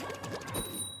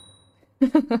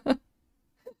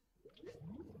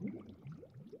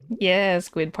 Yeah,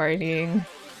 squid partying.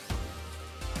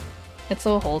 It's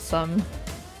so wholesome.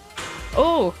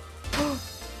 Oh!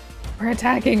 We're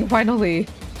attacking, finally!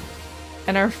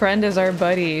 And our friend is our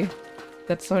buddy.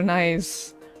 That's so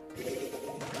nice.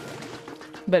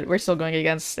 But we're still going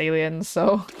against aliens,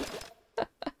 so...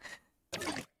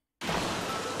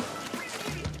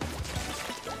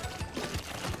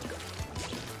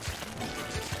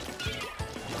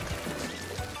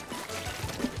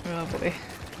 Oh boy.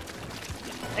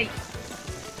 Hey.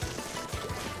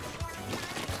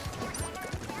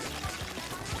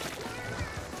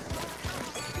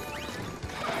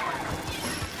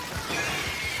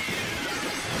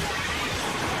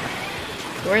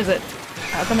 Where is it?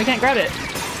 How come I can't grab it?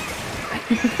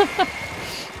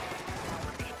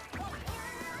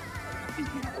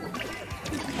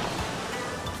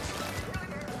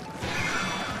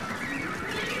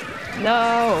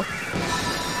 No!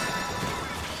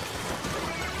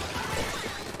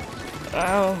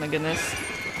 Oh my goodness.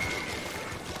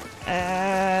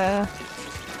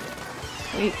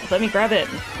 Wait, let me grab it.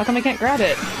 How come I can't grab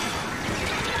it?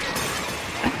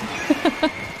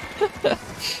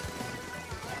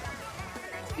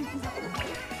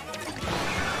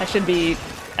 I should be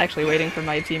actually waiting for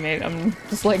my teammate. I'm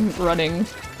just like running.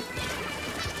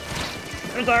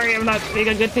 I'm sorry, I'm not being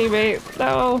a good teammate.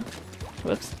 No!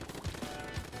 Whoops.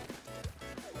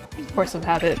 Force of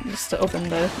habit, just to open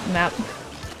the map.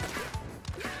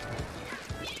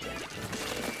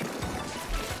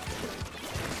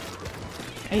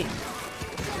 Hey.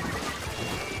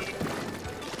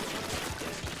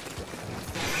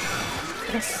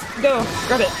 Yes, go!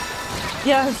 Grab it!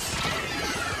 Yes!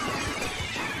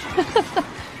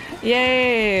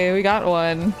 Yay! We got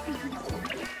one!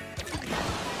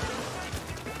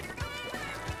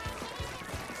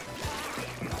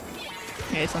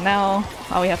 Okay, so now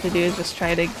all we have to do is just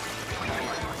try to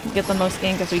get the most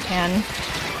ink as we can.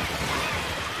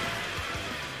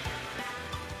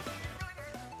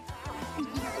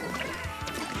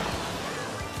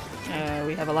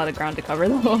 We have a lot of ground to cover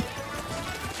though.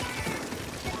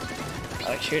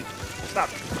 Oh shoot. Stop.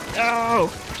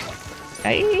 No!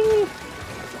 Hey!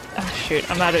 Oh shoot,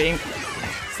 I'm out of ink.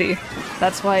 See,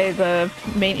 that's why the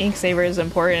main ink saver is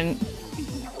important.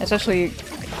 Especially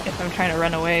if I'm trying to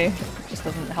run away. It just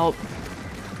doesn't help.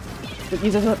 It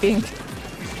uses up ink.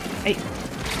 Hey!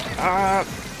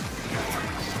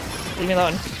 Leave me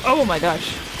alone. Oh my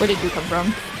gosh! Where did you come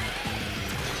from?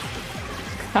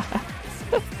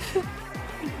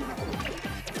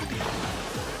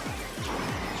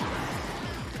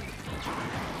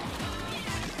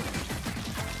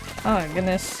 Oh my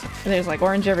goodness. There's like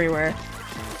orange everywhere.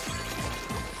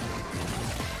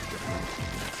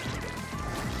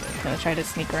 Gonna try to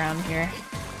sneak around here.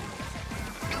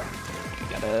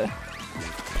 Gotta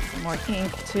some more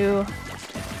ink too.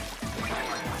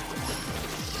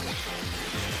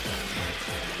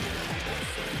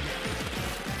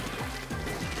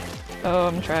 Oh,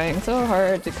 I'm trying so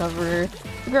hard to cover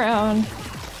the ground.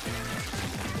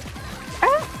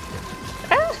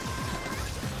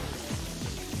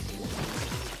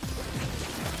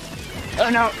 Oh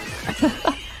no!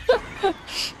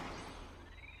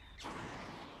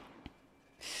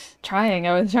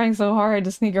 I was trying so hard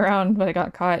to sneak around, but I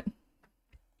got caught.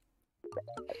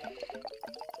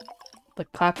 The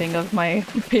clapping of my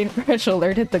paintbrush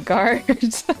alerted the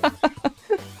guards.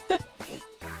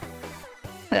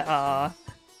 Aww.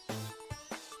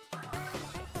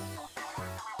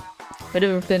 Would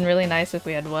have been really nice if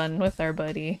we had won with our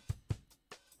buddy.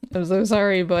 I'm so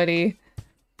sorry, buddy.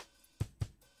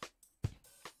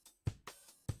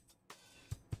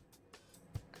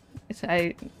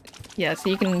 Yeah, so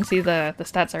you can see the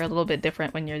stats are a little bit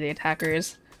different when you're the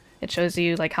attackers. It shows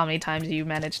you like how many times you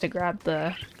manage to grab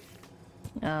the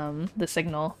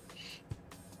signal.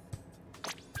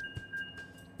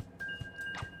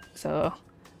 So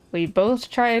we both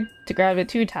tried to grab it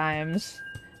 2 times,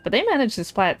 but they managed to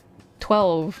splat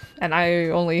 12 and I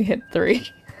only hit 3.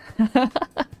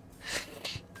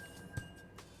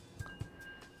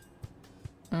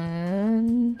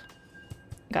 And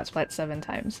got splat 7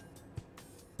 times.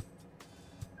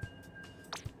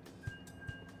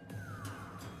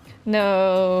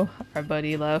 No, our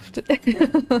buddy left.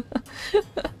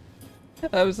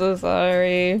 I'm so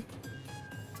sorry.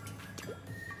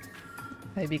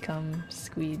 I become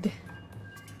squid.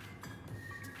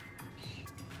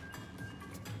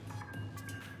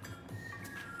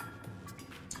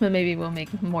 But maybe we'll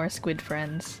make more squid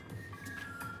friends.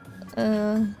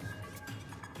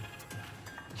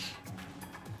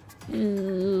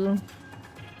 Ew.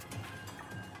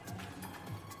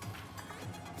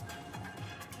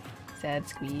 Sad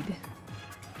squid.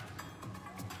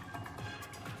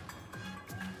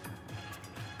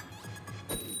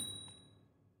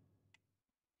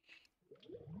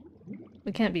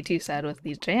 We can't be too sad with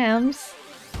these jams.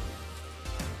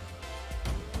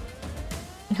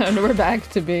 And we're back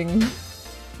to being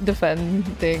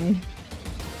defending.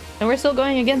 And we're still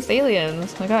going against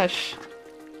aliens. My gosh.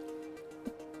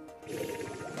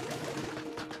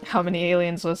 How many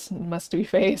aliens must we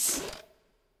face?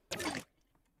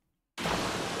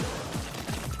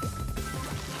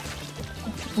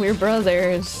 We're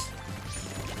brothers.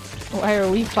 Why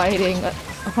are we fighting?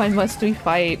 Why must we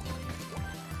fight?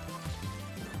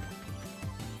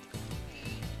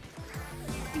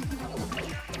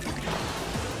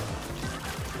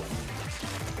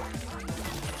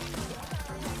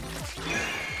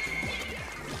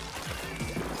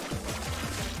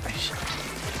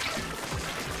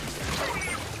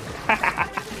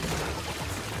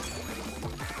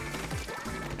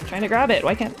 Trying to grab it.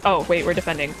 Why can't— oh, wait, we're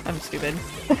defending. I'm stupid.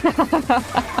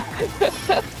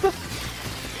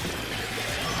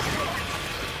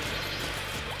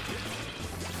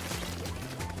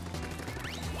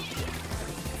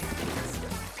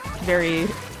 Very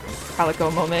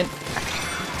Calico moment.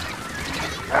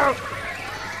 Ow.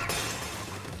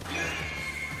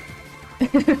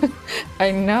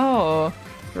 I know,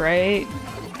 right?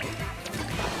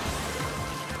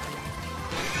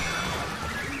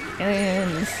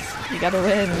 Aliens, you gotta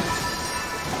win.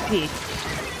 Hey.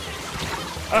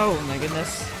 Oh my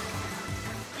goodness.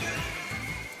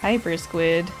 Hyper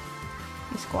Squid.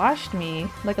 You squashed me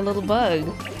like a little bug.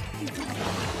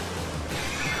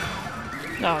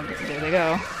 Oh, there they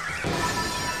go.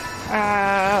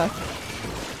 Ah!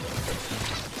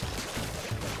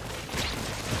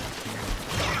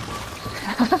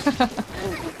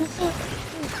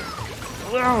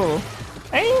 Whoa!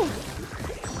 Hey!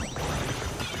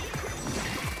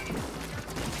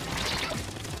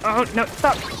 Oh, no,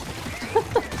 stop!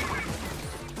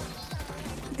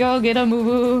 Go get a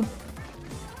moo-woo!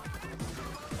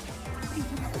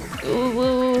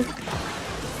 Ooh-woo!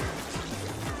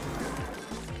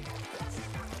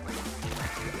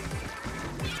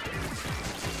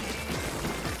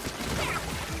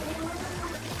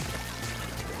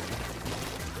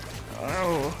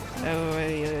 Oh, no,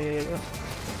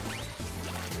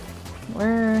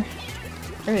 where are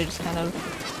they just kind of—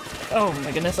 oh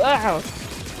my goodness, ow!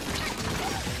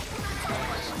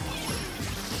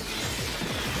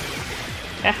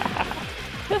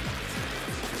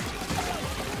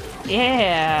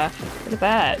 Yeah! Look at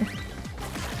that!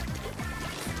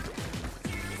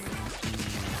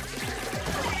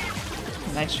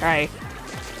 Nice try.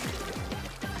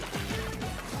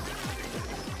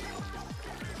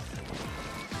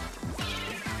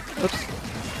 Oops.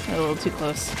 A little too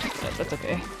close. But that's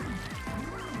okay.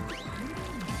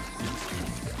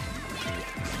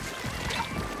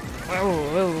 Whoa,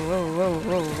 whoa, whoa, whoa,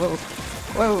 whoa, whoa.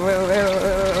 Whoa, whoa, whoa,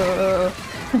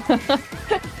 whoa.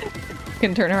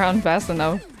 Can turn around fast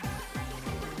enough.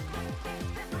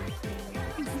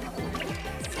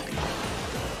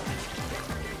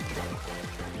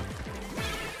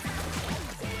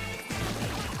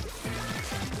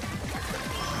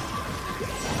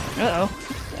 Uh-oh.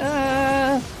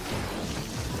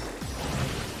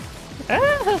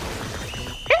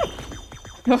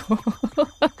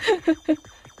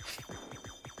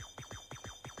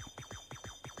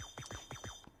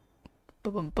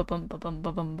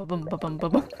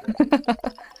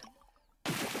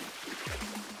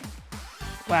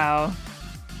 Wow.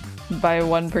 By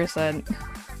 1%.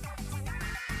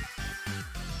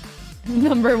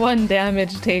 #1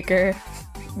 damage taker.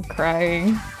 I'm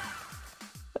crying.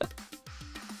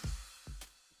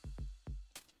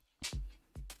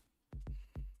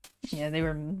 Yeah, they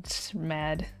were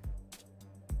mad.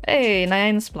 Hey,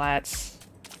 9 splats.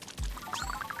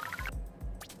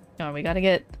 Oh, we gotta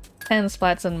get 10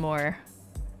 splats and more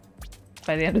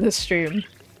by the end of the stream.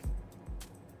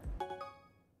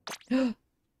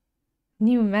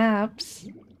 New maps.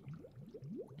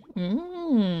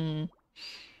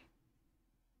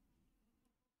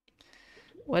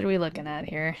 What are we looking at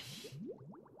here?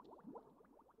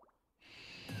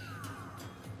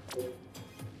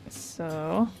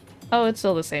 So— oh, it's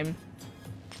still the same.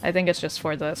 I think it's just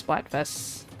for the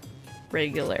Splatfest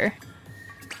regular.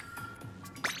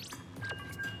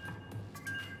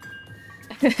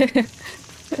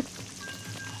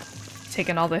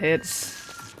 Taking all the hits.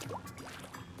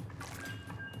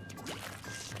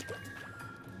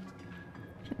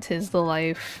 Tis the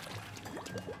life.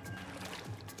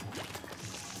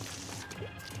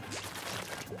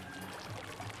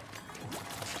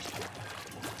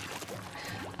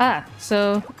 Ah,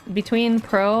 so between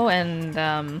Pro and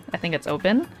I think it's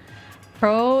Open.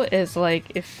 Pro is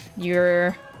like if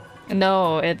you're—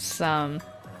 no, it's so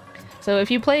if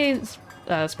you play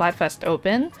Splatfest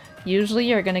Open, usually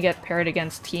you're gonna get paired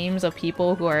against teams of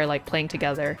people who are like playing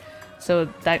together. So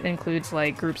that includes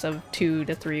like groups of 2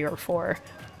 to 3 or 4.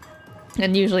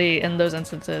 And usually in those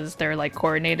instances they're like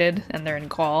coordinated and they're in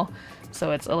call,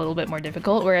 so it's a little bit more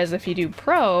difficult. Whereas if you do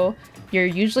Pro, you're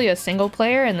usually a single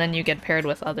player and then you get paired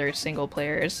with other single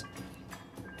players.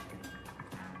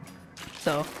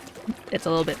 So it's a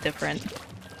little bit different.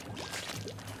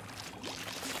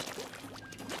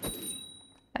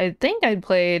 I think I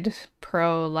played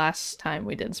Pro last time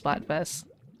we did Splatfest.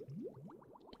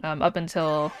 Up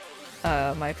until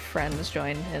my friends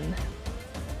joined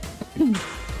in.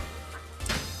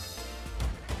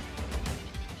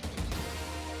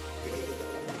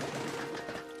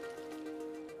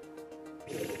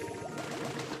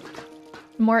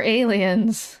 More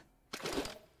aliens!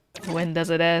 When does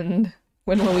it end?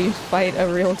 When will we fight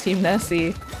a real Team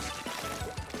Nessie?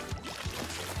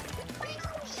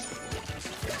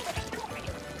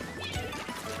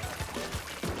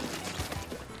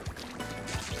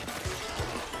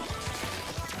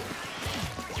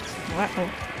 Wow.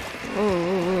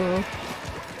 Ooh.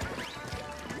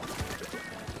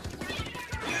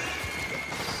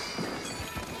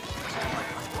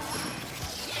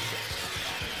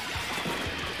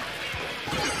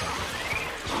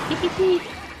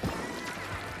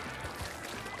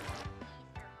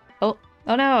 Oh,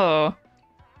 oh no!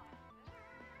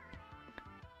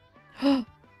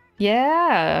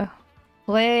 Yeah!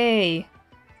 Play!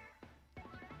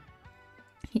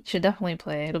 You should definitely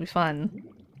play, it'll be fun.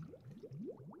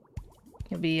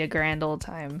 It'll be a grand old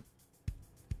time.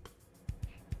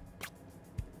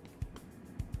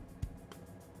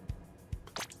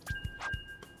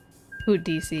 Who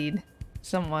DC'd?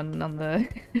 Someone on the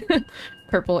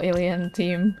purple alien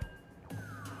team.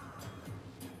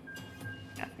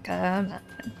 Come on.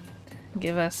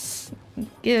 Give us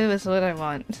what I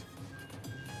want.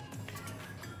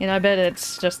 You know, I bet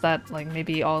it's just that, like,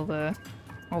 maybe all the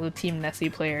Team Nessie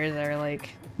players are,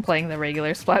 like, playing the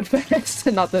regular Splatfest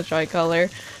and not the tricolor.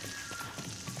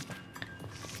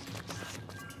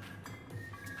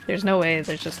 There's no way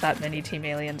there's just that many Team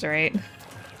Aliens, right?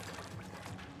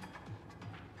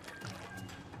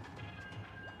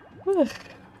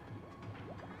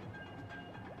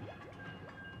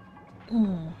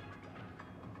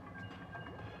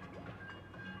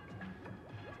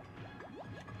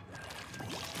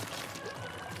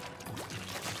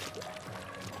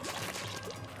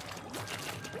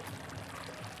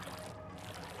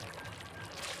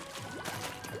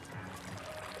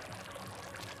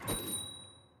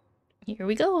 Here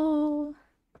we go!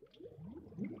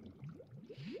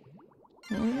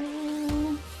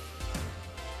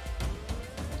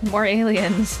 More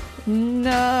aliens!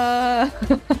 No!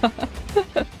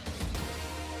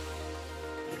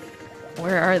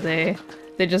 Where are they?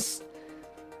 They just...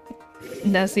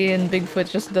 Nessie and Bigfoot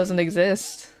just doesn't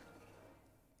exist.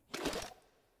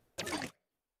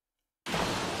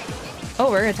 Oh,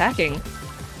 we're attacking!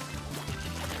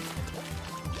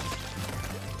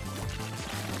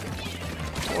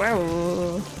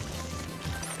 Wow!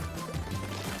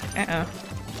 Uh-oh.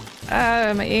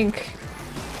 Ah, my ink!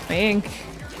 My ink!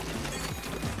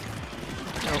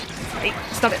 No. Hey,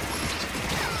 stop it!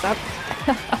 Stop!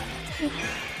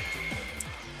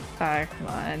 Ah, come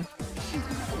on.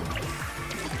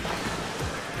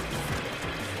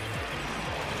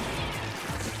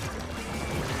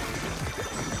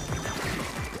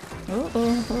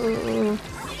 Oh.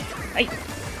 Hey!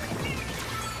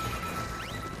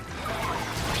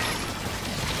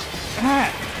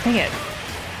 Ah! Dang it!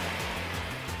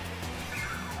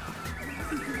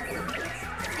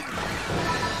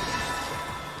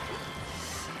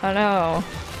 Oh no!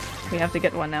 We have to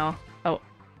get one now. Oh,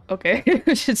 okay.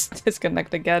 Just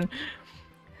disconnect again.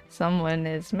 Someone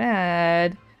is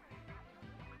mad.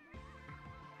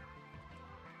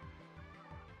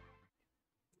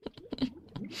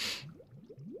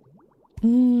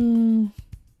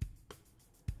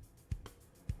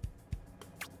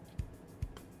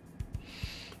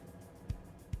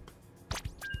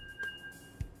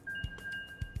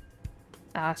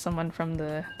 Ah, someone from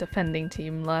the defending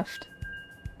team left.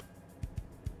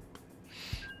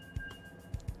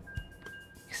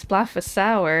 Splaff was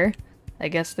sour. I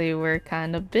guess they were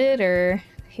kind of bitter.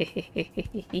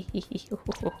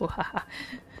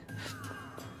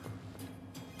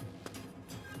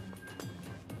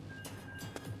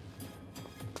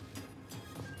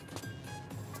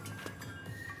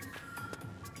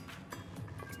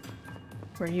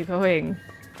 Where are you going?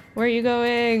 Where are you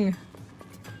going?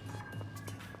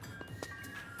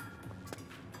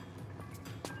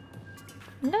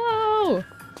 No!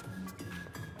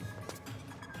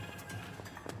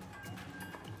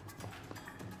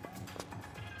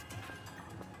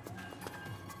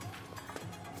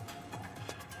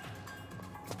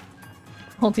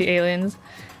 Multi-aliens.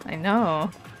 I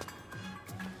know.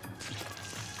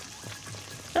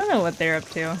 I don't know what they're up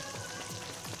to.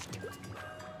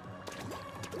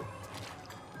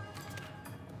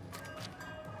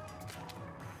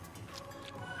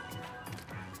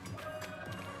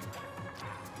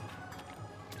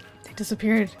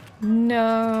 disappeared.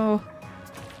 No.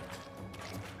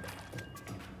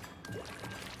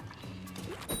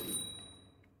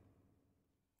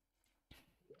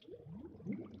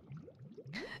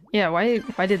 Yeah, why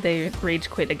did they rage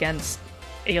quit against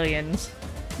aliens?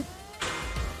 Oh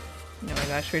my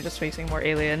gosh, we're just facing more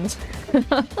aliens.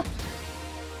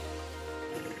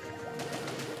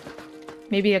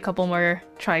 Maybe a couple more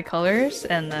tricolors,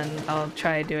 and then I'll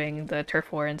try doing the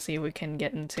turf war and see if we can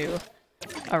get into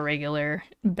a regular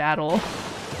battle.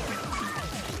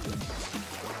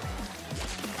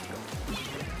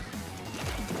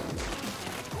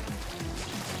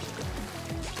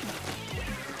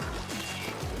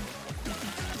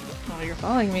 Oh, you're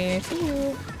following me. See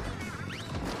you.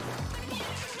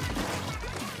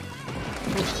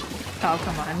 Oh,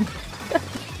 come on.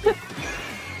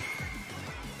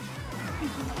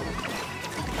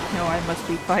 No, I must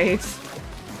be fights.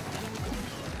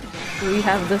 We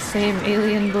have the same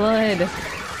alien blood.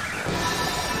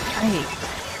 Hey.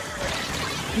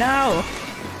 No!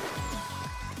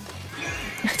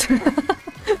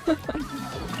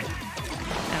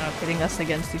 Oh, pitting us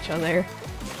against each other.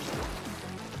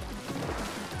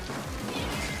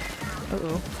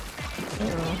 Uh-oh.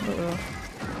 Uh-oh, uh-oh.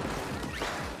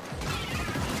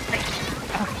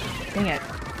 Oh, dang it.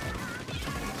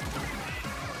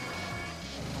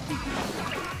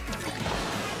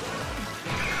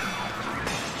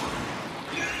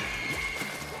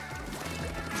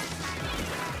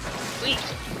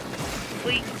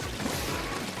 Wait.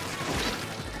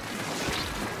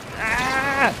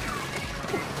 Ah!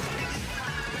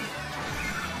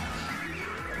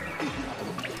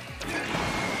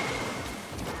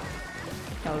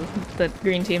 Oh, the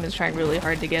green team is trying really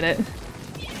hard to get it.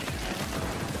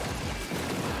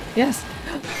 Yes!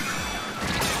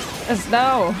 Yes,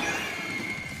 no!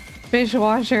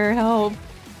 Fishwasher, help!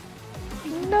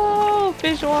 No!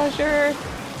 Fishwasher!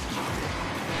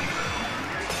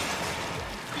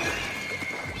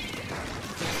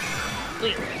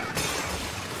 Wait.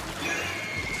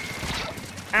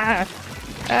 Ah!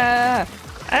 Ah!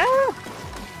 Ah!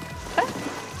 Ah!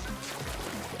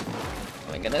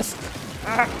 Oh my goodness.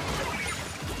 Ah!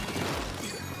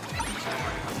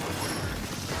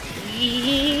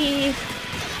 Eee.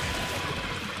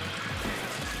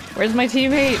 Where's my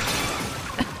teammate?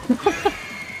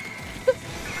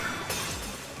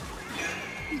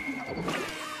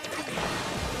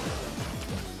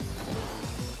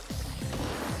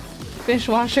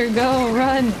 Fishwasher, go!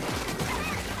 Run!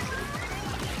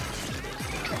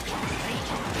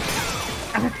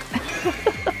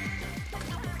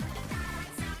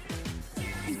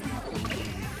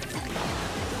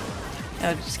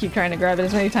 I'll just keep trying to grab it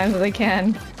as many times as I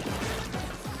can.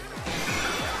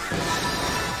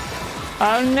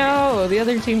 Oh no! The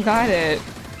other team got it!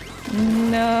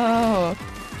 No!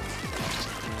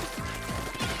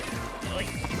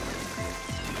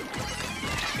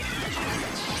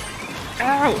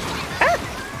 Ow!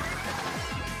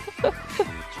 Ah!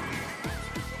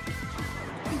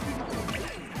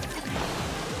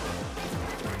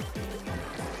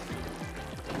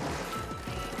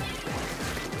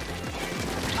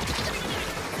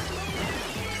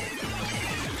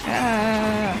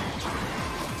 Ah!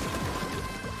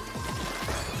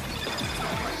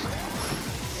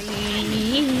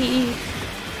 Eee.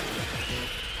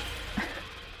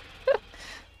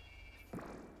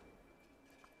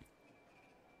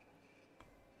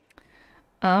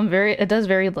 It does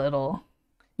very little.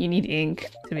 You need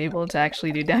ink to be able to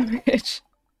actually do damage.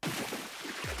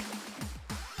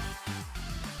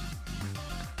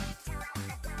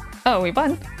 Oh, we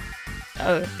won!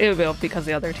 Oh, it will because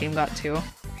the other team got 2.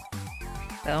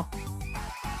 So.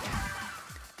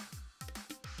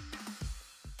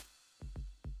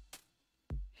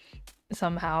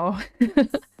 Somehow.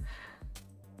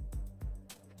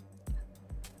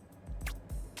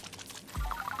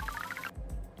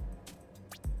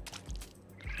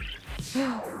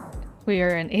 We are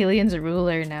an alien's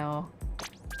ruler now.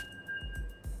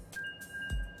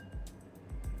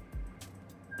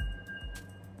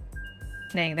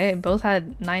 Dang, they both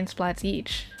had 9 splats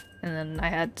each, and then I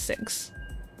had 6.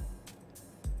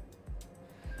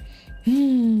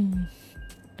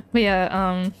 But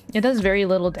yeah, it does very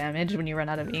little damage when you run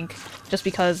out of ink, just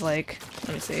because, like,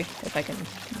 let me see if I can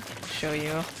show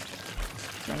you.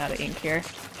 Run out of ink here.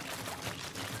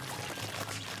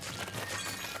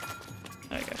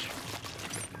 Oh my gosh.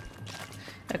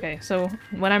 Okay, so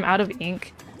when I'm out of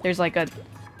ink, there's like a...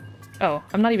 Oh,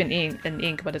 I'm not even in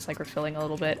ink, but it's like refilling a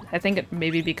little bit. I think it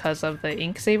maybe because of the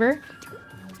ink saver.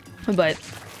 But,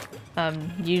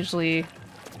 usually...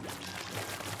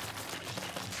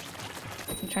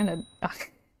 I'm trying to...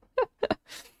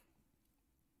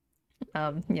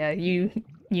 Yeah, you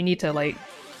need to like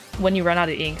when you run out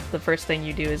of ink, the first thing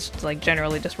you do is like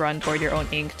generally just run toward your own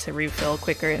ink to refill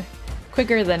quicker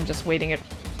than just waiting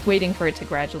for it to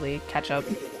gradually catch up.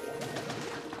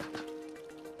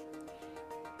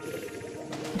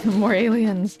 More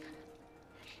aliens.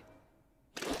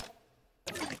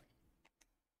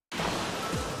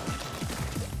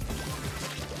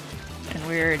 And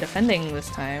we're defending this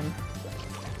time.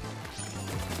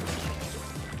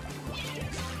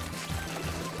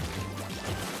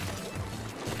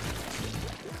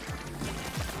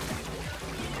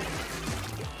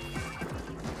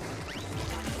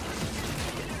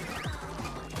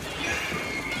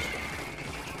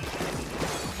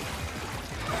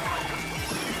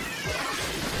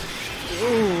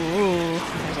 Ooh,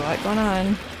 there's a lot going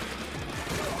on.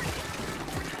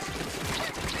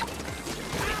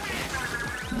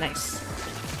 Nice.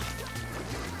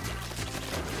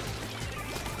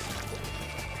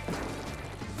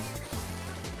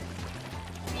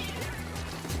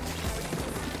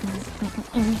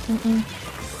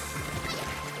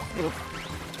 Oop.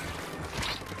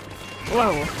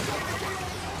 Whoa.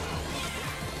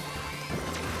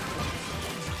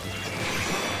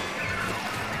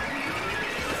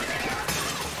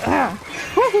 Ah!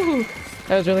 Woohoo!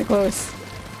 That was really close.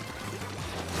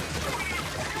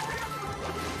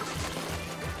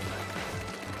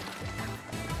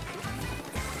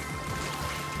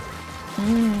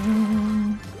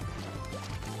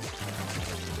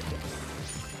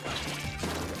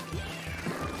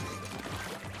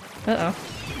 Uh-oh.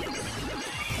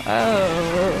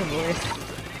 Oh, boy.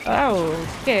 Oh,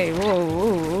 okay. Whoa,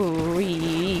 whoa, whoa,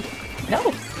 wee.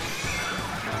 No!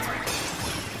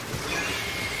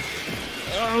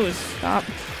 Oh, stop.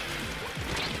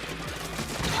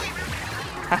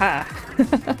 Haha.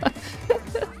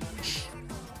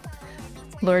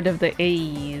 Lord of the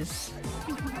A's.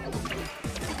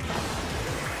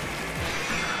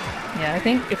 Yeah, I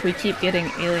think if we keep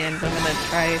getting aliens, I'm gonna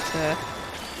try to...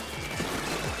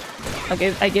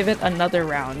 I give it another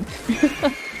round.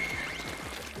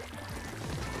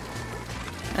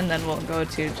 And then we'll go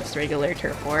to just regular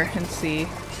turf war and see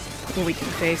who we can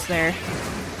face there.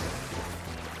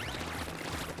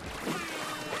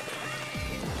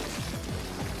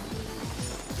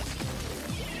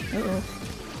 Uh-oh.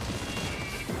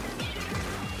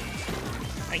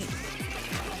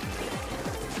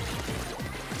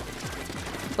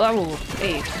 Oh,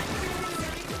 hey.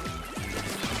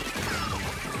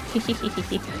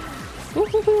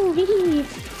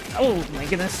 Oh my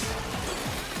goodness.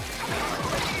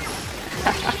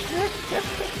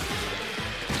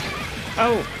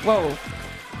 Oh, whoa.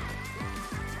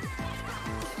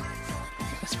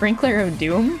 A sprinkler of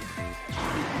doom?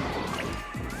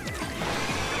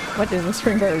 What is a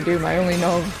sprinkler of doom? I only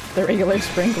know the regular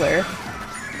sprinkler.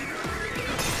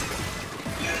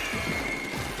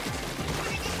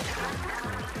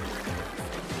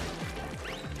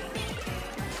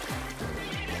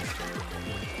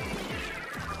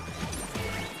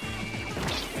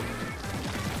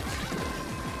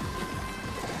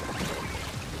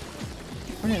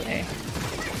 Where are they?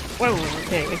 Whoa,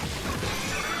 okay.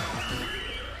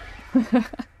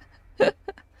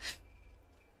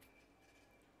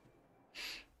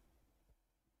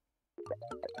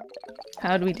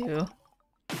 How'd we do?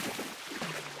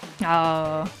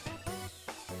 Oh.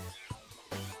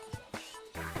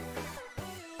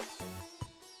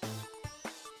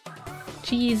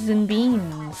 Cheese and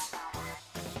beans.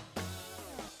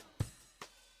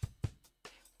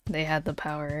 They had the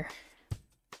power.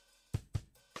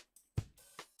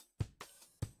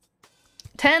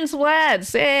 10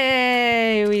 splats!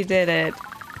 Yay! We did it.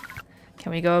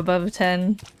 Can we go above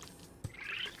 10?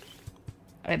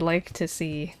 I'd like to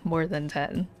see more than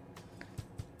 10.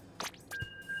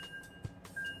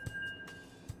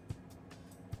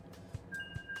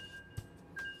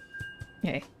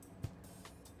 Okay.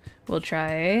 We'll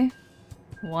try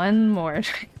one more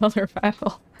tricolor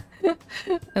battle.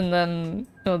 And then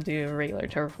we'll do a regular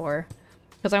turf war.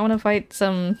 Because I want to fight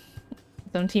some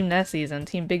Team Nessies and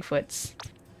Team Bigfoots.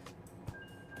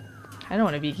 I don't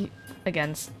want to be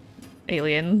against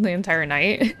Alien the entire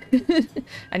night.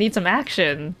 I need some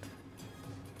action.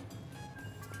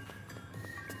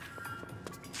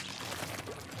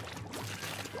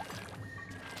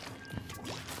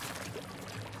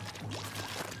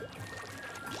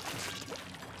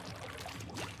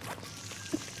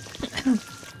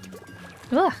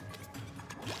 Ugh.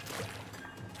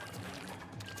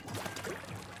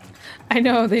 I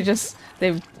know, they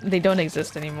don't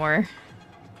exist anymore.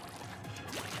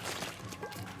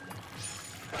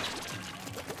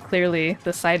 Clearly,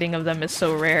 the sighting of them is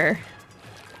so rare.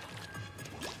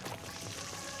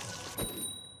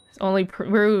 only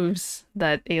proves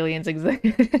that aliens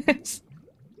exist.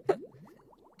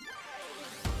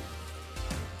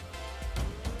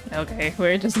 Okay,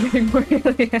 we're just getting more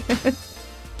aliens.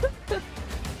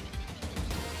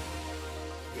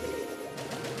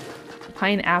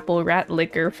 Pineapple, rat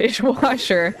liquor, fish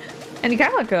washer, and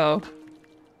calico.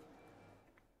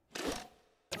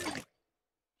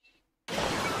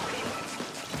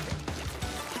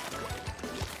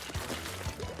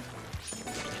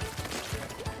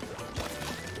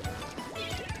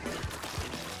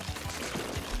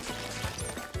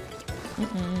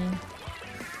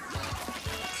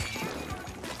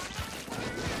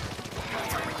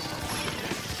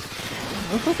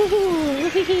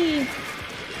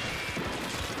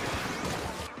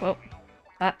 Well,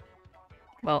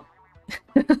 well.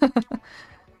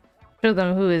 Show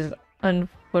them who is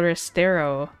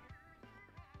unforestero.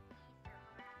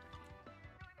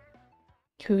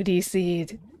 Cootie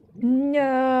seed.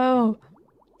 No!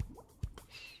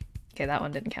 Okay, that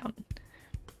one didn't count.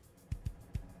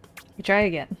 We try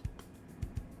again.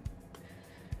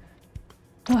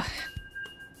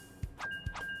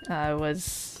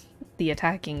 Was the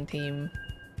attacking team.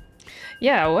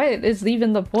 Yeah, what is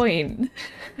even the point?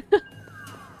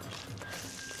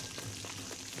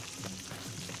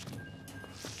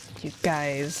 You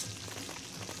guys.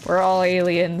 We're all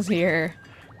aliens here.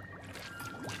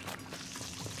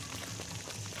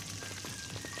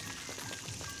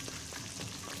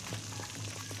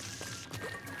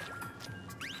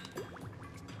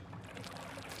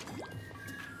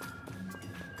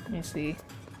 Let me see.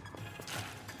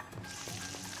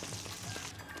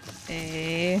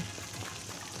 A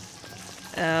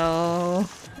L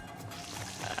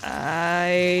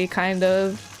I kind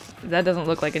of. That doesn't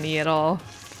look like an E at all.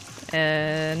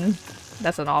 And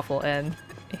that's an awful N.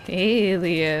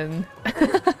 Alien.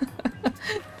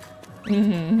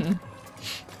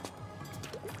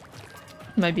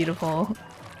 My beautiful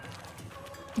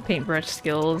paintbrush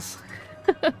skills.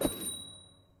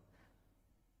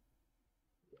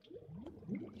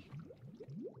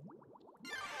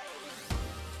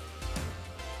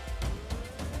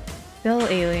 Still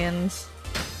aliens.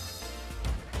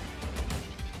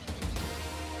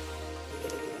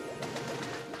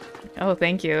 Oh,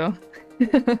 thank you.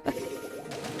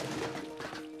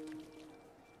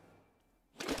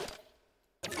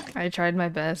 I tried my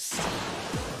best.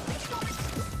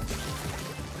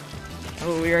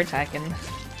 Oh, we're attacking.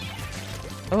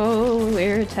 Oh,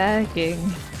 we're attacking.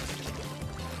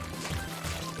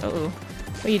 Uh-oh.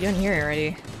 What are you doing here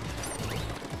already?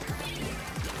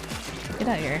 Get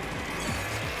out of here.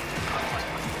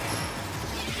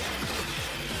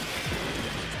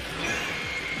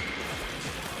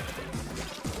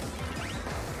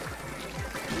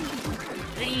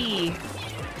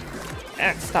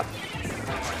 Stop.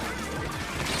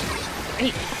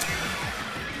 Hey.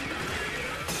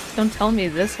 Don't tell me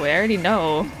this way, I already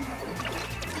know.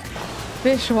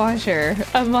 Dishwasher,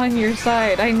 I'm on your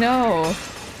side, I know.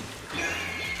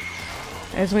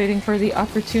 I was waiting for the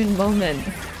opportune moment.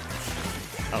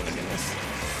 Oh my goodness.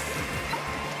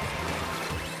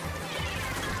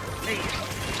 Hey.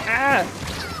 Ah!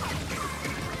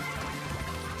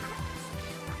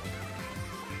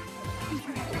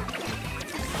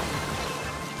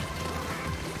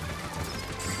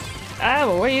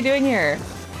 Oh, what are you doing here?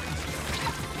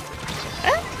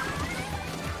 Ah.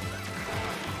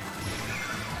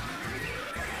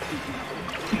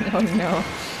 Oh no.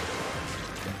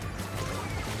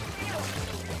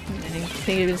 I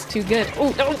think it is too good.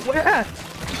 Oh, no! Ah.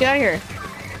 Get out of here!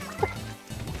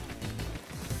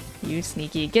 You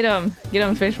sneaky. Get him! Get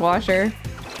him, fish washer!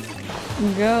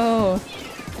 Go!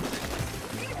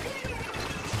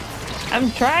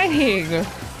 I'm trying!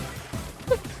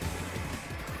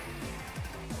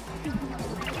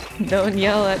 Don't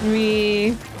yell at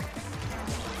me!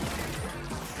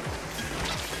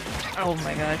 Oh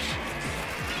my gosh.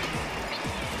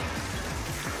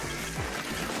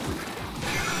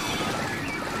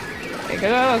 Okay,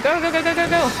 go, go, go, go, go, go,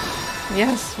 go!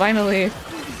 Yes, finally!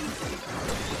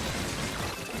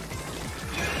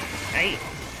 Hey!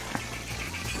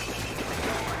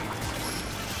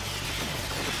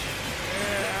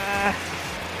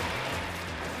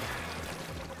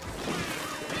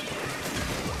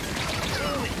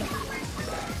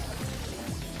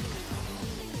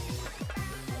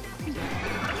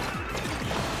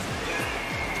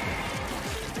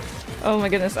 Oh my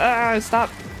goodness. Ah, stop.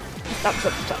 Stop,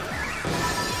 stop, stop.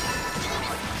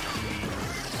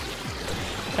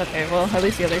 Okay, well, at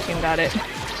least the other team got it.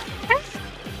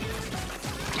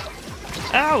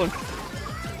 Ow!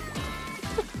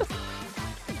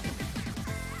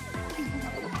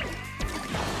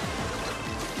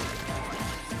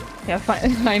 Yeah,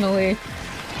 finally.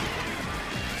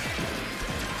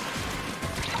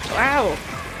 Wow!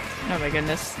 Oh my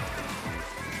goodness.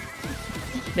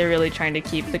 They're really trying to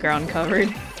keep the ground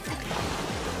covered.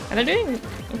 And they're doing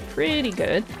pretty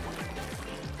good.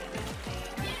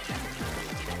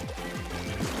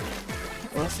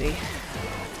 We'll see.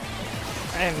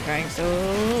 I am trying so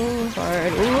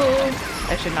hard. Ooh!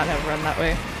 I should not have run that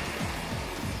way.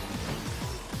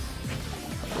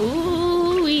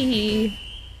 Ooh-wee!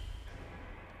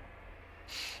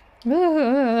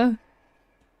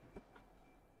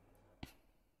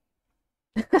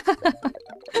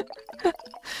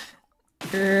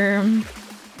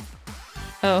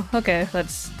 Oh, okay,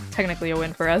 that's technically a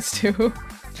win for us too.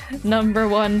 Number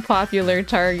 1 popular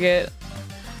target.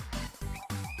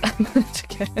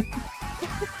 Again.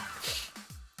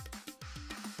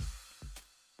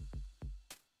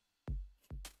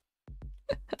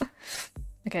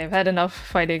 Okay, I've had enough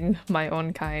fighting my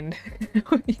own kind.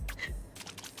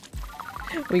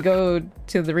 We go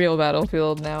to the real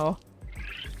battlefield now.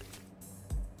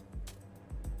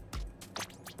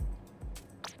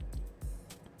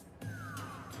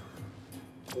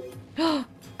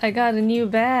 I got a new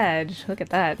badge! Look at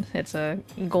that. It's a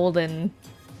golden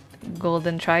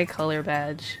tricolor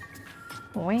badge.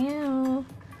 Wow.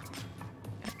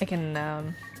 I can,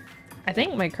 I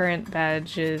think my current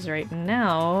badges right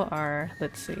now are,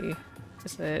 let's see,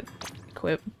 is it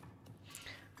equip?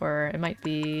 Or it might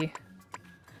be,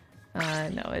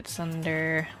 no, it's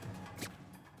under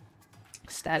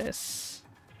status.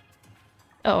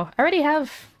 Oh, I already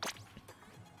have,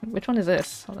 which one is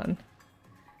this? Hold on.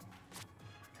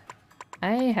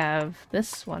 I have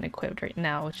this one equipped right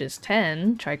now, which is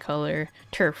 10 tricolor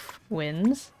turf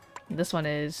wins. This one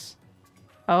is,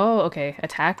 oh, okay,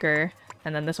 attacker,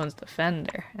 and then this one's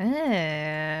defender.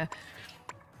 Ah,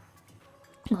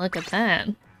 look at that.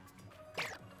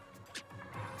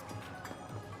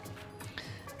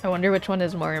 I wonder which one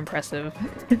is more impressive.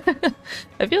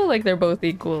 I feel like they're both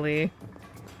equally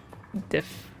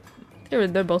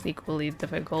they're both equally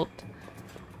difficult.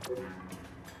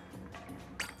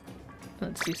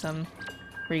 Let's do some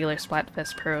regular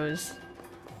Splatfest pros.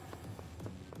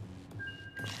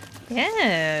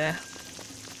 Yeah!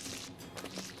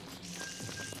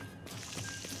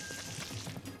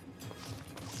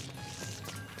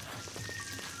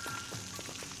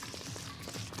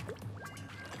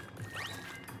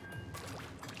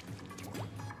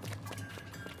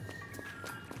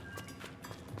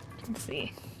 Let's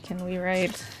see. Can we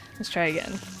write? Let's try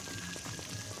again.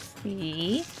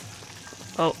 C.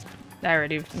 Oh. I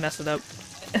already messed it up.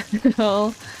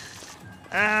 Oh.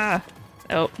 Ah!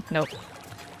 Oh, nope.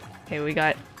 Okay, we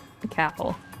got a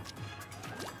cowl.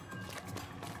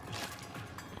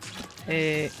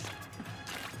 Hey.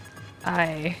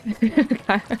 I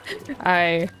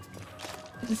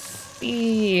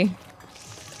see.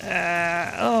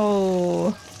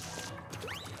 Oh.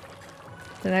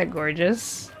 Isn't that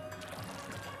gorgeous?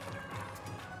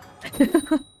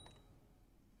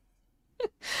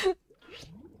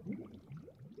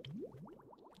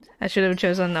 I should have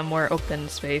chosen a more open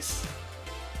space.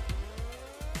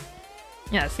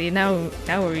 Yeah, see, now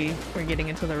we're getting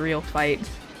into the real fight.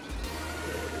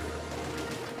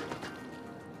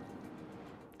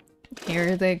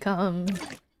 Here they come.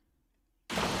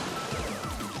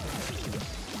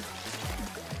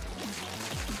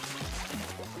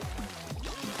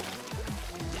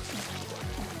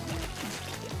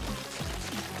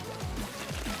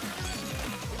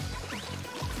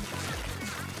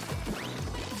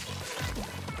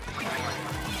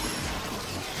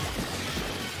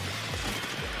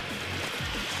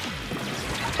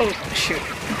 Oh, shoot.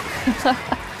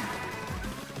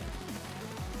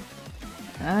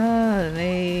 Ah,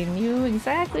 they knew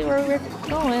exactly where we're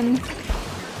going.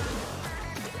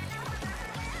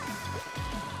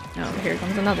 Oh, here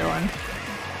comes another one.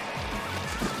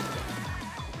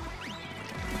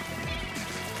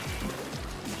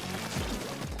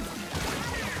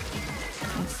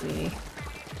 Let's see.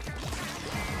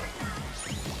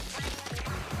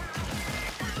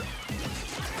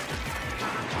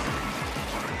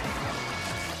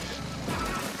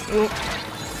 Oop.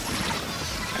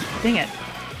 Dang it.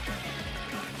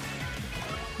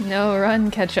 No,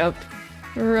 run, Ketchup.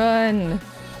 Run!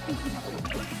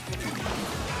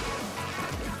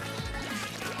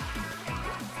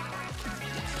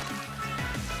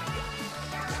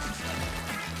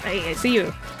 Hey, I see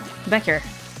you. Back here.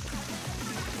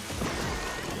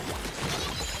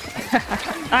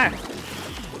 Ah!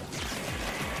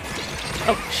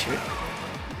 Oh, shoot.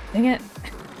 Dang it.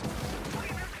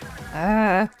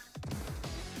 Ah.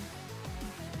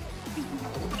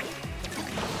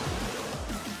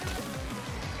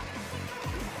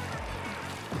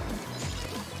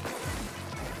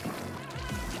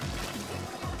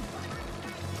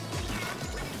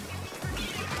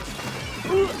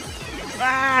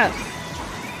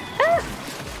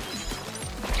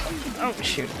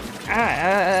 shoot.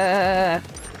 Ah!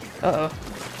 Uh-oh.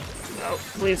 Oh,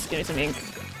 please give me some ink.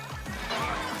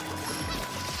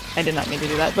 I did not mean to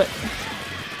do that, but...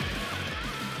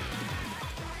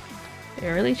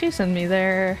 You're really chasing me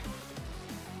there.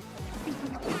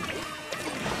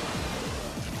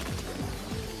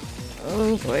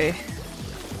 Oh boy.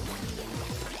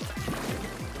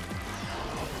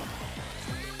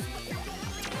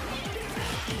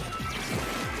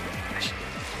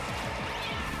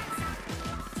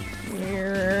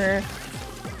 Here.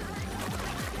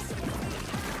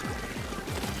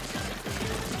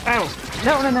 Oh!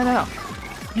 No, no, no, no, no!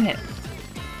 Dang it.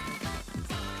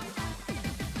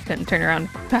 Couldn't turn around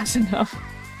fast enough.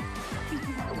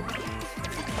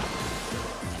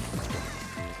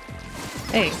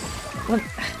 Hey, what?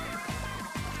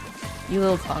 You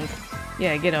little punk.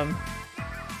 Yeah, get him.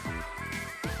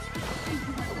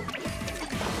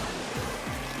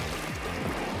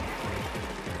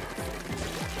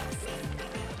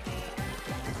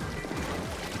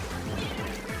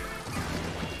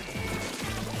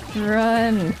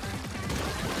 Run!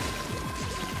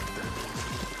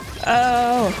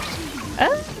 Oh!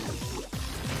 Ah!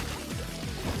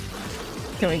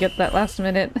 Can we get that last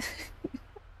minute?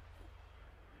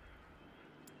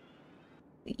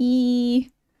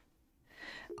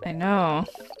 I know.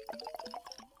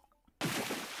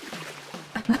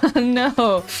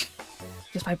 No!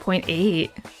 Just by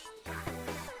 0.8.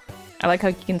 I like how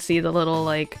you can see the little,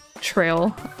 like,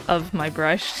 trail of my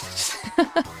brush.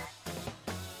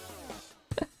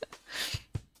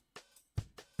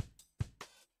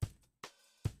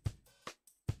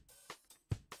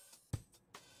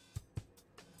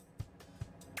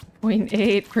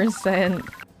 0.8%.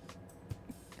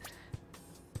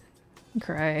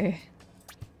 Cry.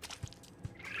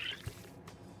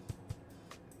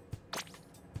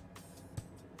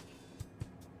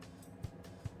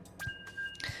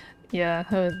 Yeah,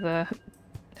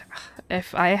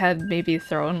 if I had maybe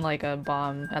thrown like a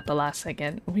bomb at the last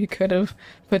second, we could have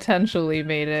potentially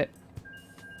made it.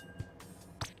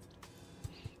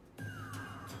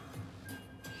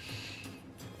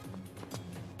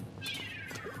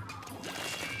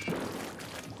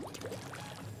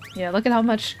 Yeah, look at how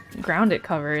much ground it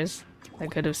covers. That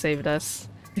could have saved us.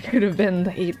 It could have been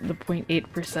the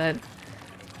 0.8%.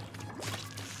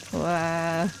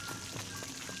 Wow.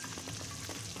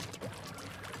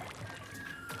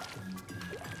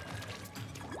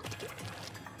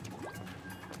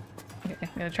 Okay, I'm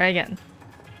gonna try again.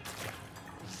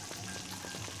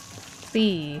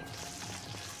 C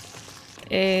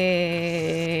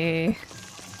A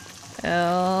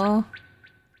L.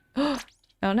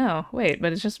 Oh no, wait,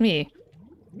 but it's just me.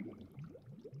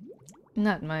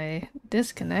 Not my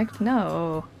disconnect,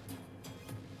 no.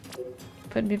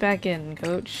 Put me back in,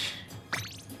 coach.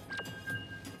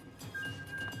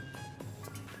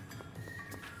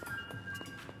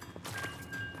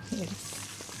 It's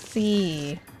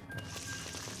C.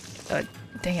 Oh,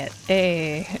 dang it.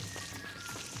 A.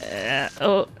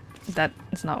 Oh,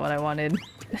 that's not what I wanted.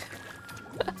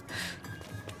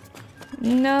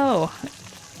 No!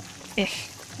 Eh.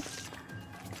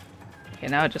 Okay,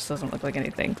 now it just doesn't look like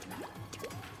anything.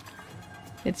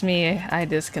 It's me, I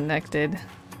disconnected.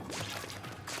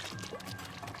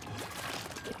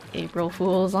 April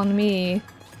Fool's on me.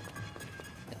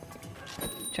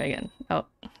 Try again. Oh,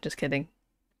 just kidding.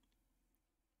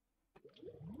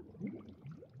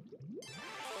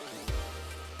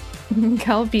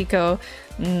 Calico.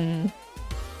 We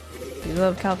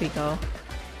love Calico.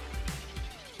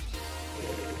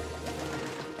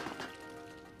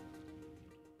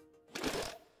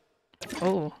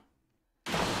 Oh.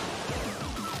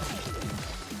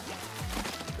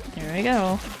 Here we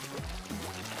go.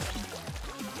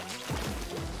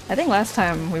 I think last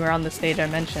time we were on the stage I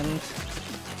mentioned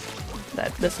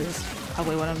that this is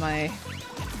probably one of my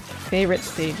favorite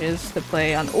stages to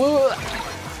play on. Ooh!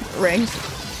 Rings.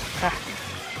 Ah.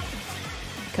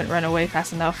 Couldn't run away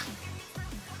fast enough.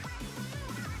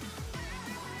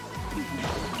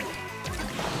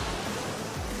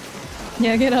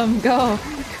 Yeah, get him, go!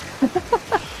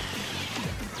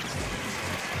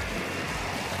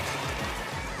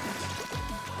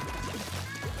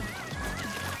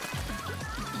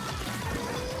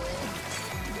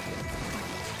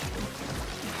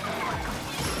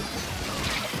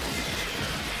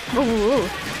 Ooh,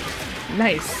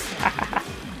 nice.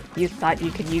 You thought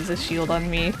you could use a shield on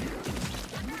me.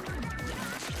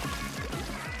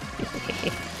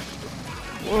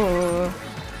 Whoa.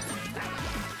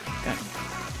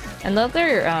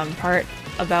 Another part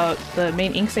about the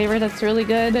main ink saver that's really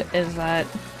good is that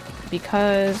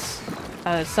because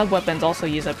sub-weapons also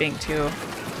use up ink too.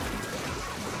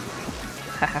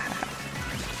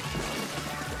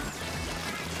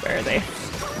 Where are they?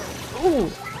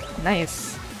 Ooh,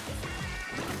 nice.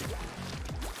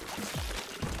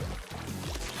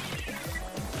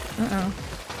 Uh-oh.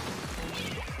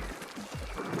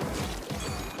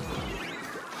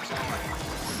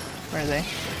 Where are they?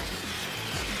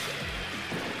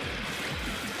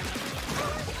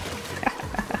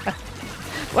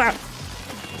 Wow!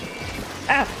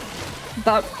 Ah!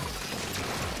 Stop!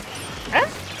 Ah!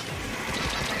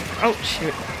 Oh,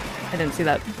 shoot. I didn't see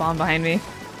that bomb behind me.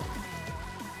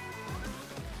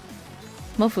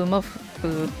 Mofu,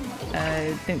 Mofu.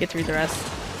 I didn't get to read the rest.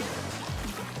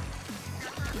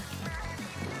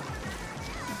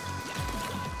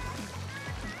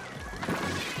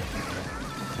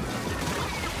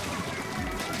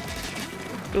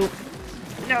 Oop.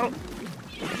 No!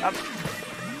 Up.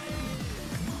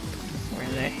 Where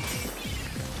are they?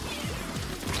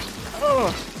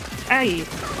 Oh! Aye!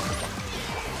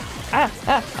 Ah!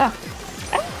 Ah! Ah!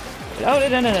 Ah! Oh, no,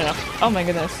 no, no, no, no. Oh my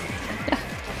goodness.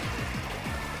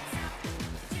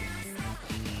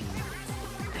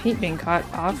 I hate being caught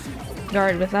off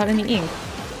guard without any ink.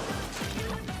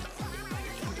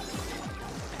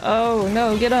 Oh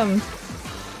no, get him!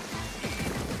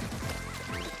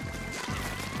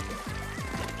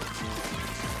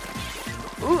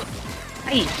 Ooh!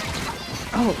 Aye!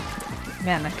 Oh!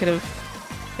 Man, I could have...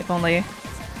 If only...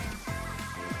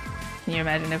 Can you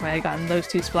imagine if I had gotten those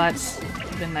two splats? It would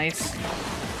have been nice.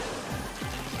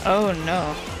 Oh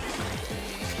no.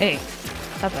 Hey,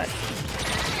 stop that.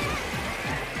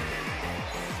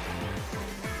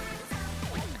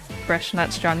 Brush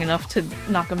not strong enough to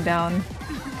knock him down.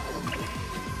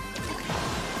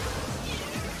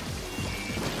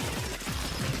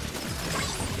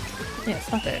 Yeah,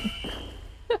 stop it.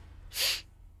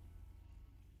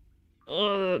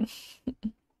 Ugh.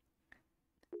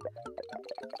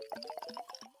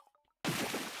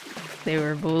 They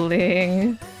were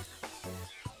bullying.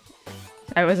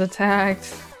 I was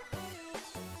attacked.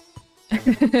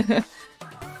 I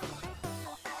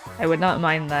would not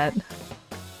mind that.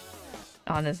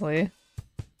 Honestly.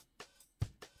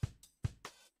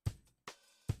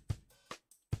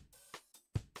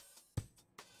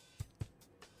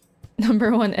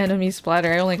 Number 1 enemy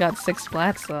splatter. I only got 6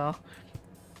 splats though.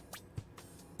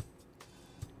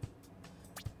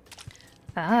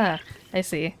 Ah, I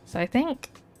see. So I think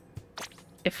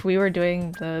if we were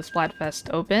doing the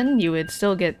Splatfest Open, you would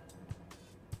still get...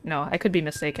 No, I could be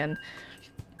mistaken.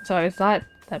 So I thought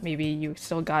that maybe you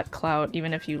still got clout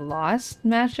even if you lost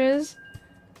matches,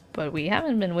 but we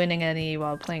haven't been winning any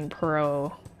while playing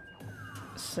Pro,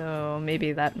 so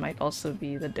maybe that might also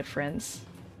be the difference.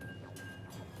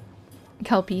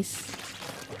 Kelpies.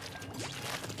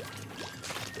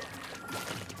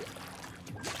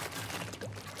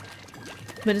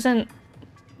 But isn't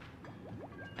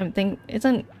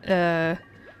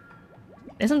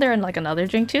isn't there like another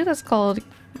drink too that's called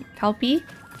Calpi?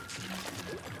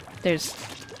 There's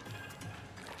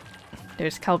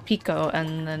Calpico,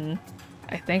 and then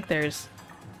I think there's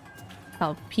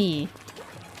Calpi.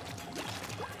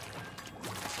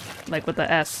 Like with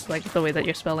the S, like the way that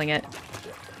you're spelling it.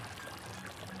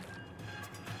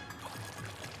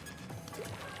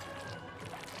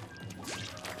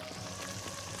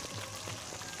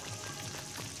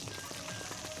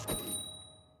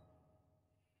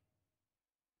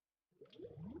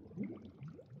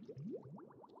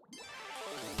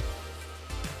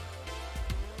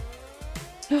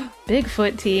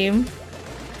 Bigfoot team.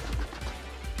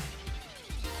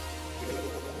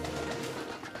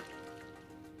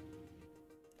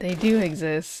 They do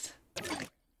exist.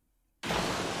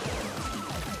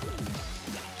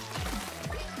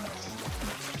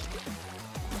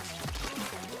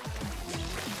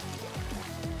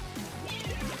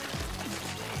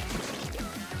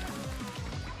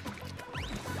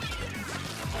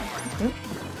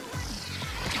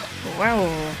 Wow,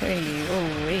 hey, oh,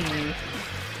 hey.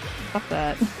 Fuck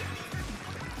that.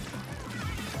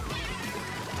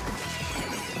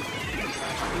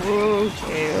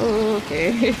 Okay,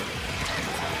 okay.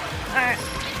 Ah.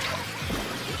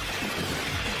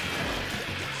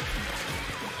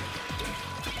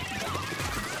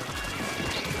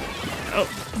 Oh,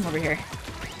 I'm over here.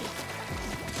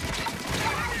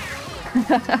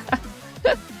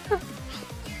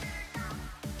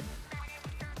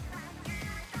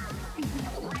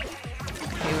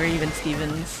 Okay, we're even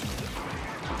Stevens.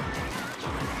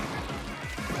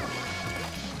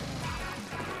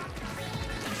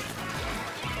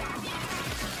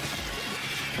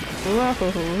 Whoa,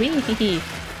 wee.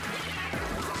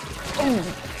 Oh,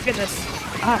 goodness.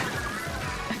 Ah.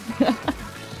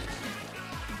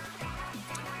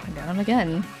 I'm down. Down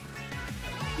again.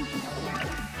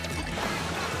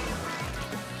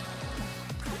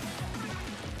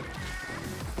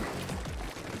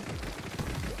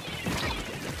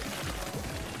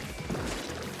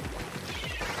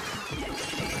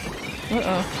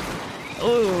 Uh-oh.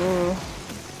 Oh.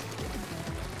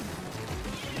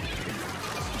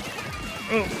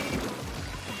 Oh.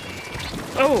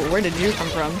 Oh, where did you come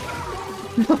from?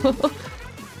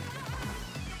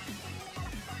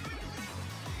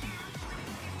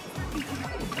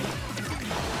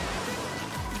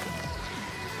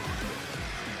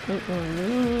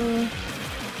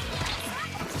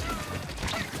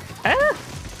 Ah!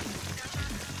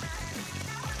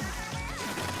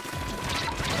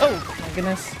 Oh my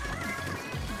goodness.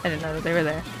 I didn't know that they were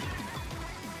there.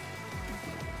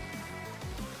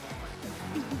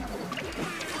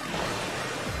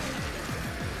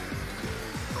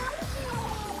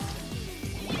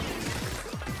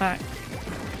 Alright.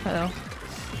 Uh-oh.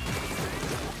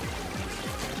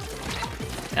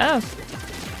 Oh!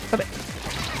 Stop it.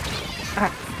 Ah,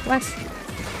 what?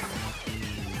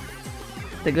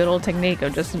 The good old technique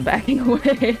of just backing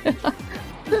away.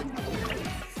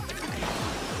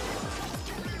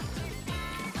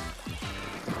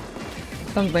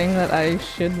 Something that I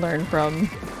should learn from.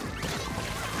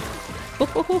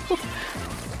 Oh,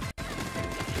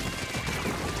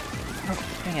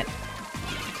 dang it.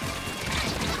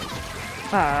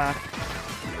 Ah.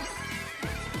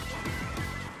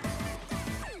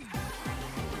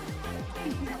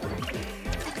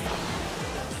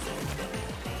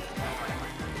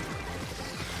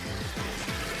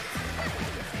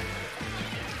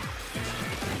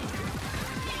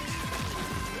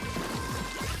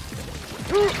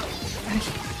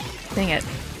 Dang it.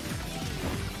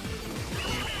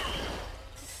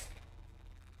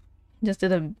 Just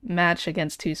did a match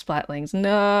against two Splatlings.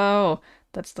 No!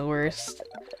 That's the worst.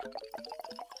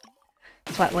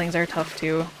 Splatlings are tough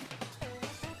too.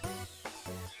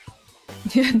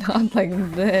 Yeah, not like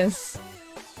this.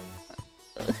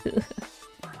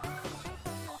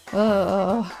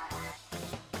 Oh.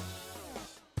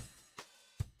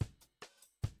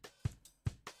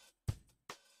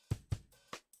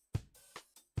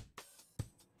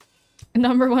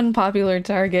 #1 popular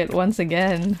target once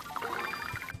again.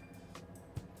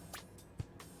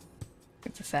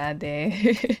 It's a sad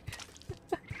day.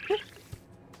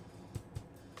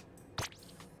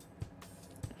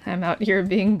 I'm out here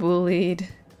being bullied.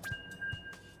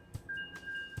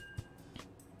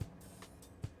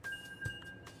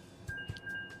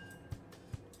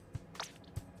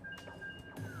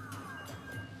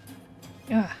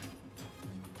 Ugh.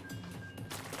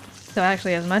 So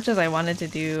actually, as much as I wanted to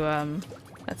do a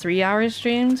 3-hour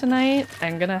stream tonight,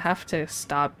 I'm gonna have to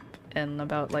stop in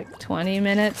about like 20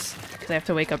 minutes because I have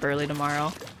to wake up early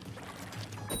tomorrow.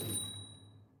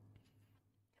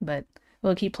 But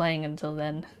we'll keep playing until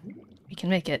then. We can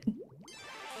make it.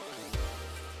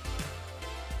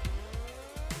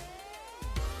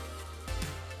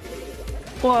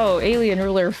 Whoa, Alien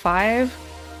Ruler 5?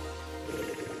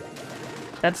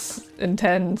 That's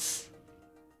intense.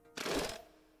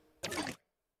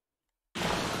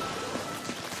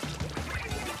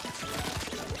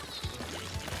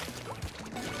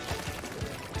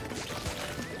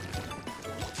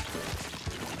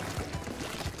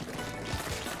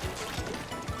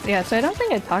 Yeah, so I don't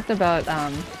think I talked about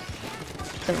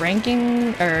the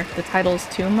ranking or the titles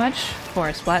too much for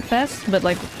Splatfest, but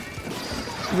like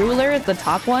Ruler, the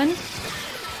top one,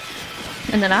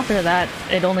 and then after that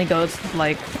it only goes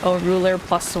like, oh, Ruler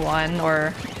 +1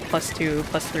 or +2,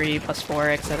 +3,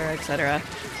 +4, etc, etc.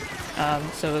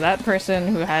 So that person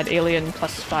who had Alien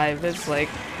 +5 is like,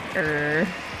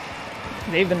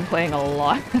 they've been playing a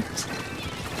lot.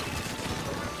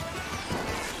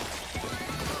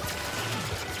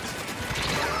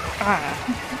 Ah.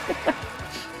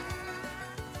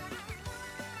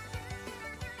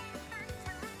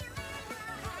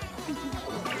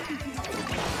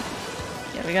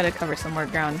 Yeah, we gotta cover some more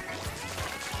ground.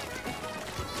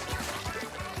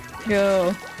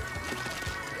 Go!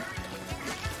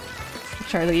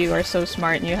 Charlie, you are so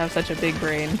smart and you have such a big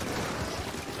brain.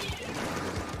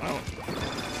 Oh.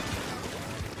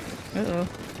 Uh-oh.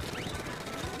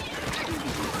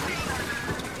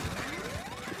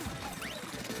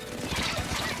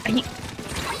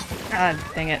 God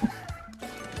dang it.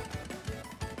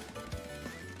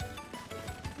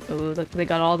 Ooh, look, they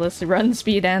got all this run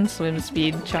speed and swim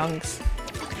speed chunks.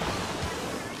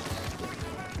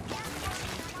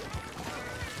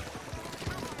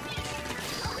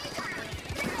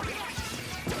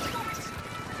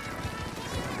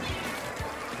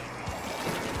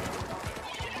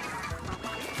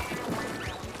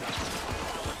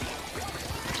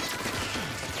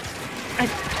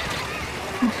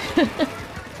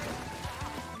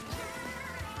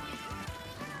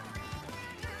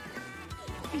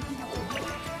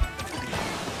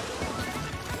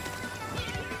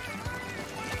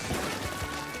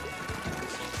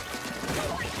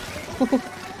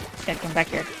 Yeah, come back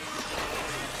here.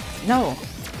 No!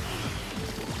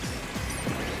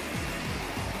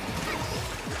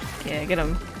 Yeah, get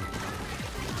him.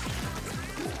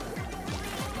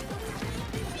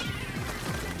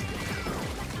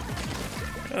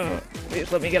 Oh,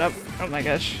 please let me get up. Oh my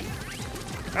gosh.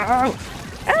 Oh!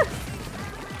 Ah!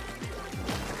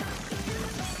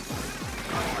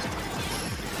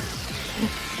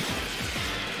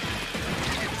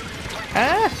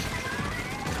 Ah!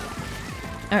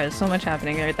 Oh, there's so much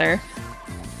happening right there.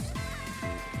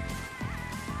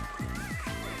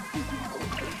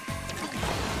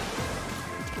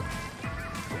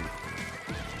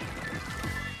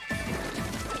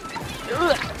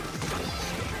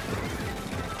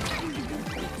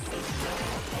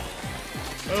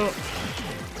 Oh.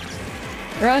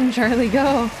 Run, Charlie,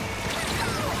 go!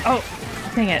 Oh,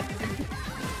 dang it.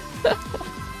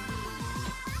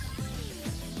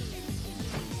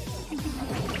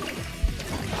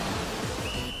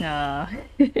 Nah.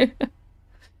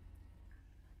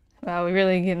 Wow, we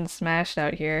really getting smashed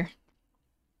out here.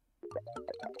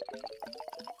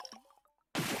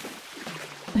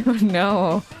 Oh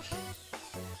no.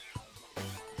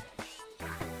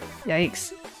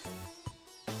 Yikes.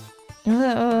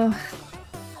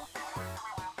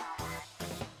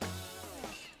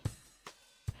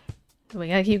 We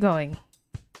gotta keep going.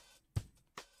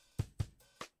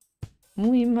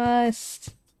 We must.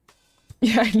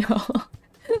 Yeah, I know.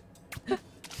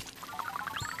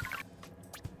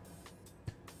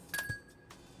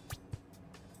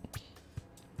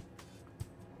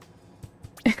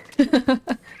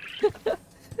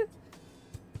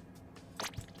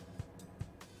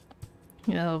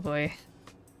 Oh boy.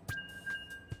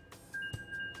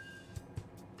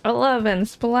 11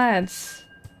 splats!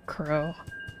 Crow.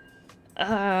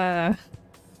 Let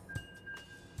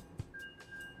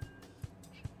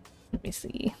me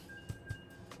see.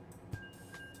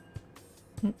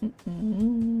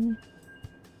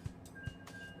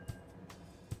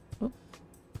 Oh.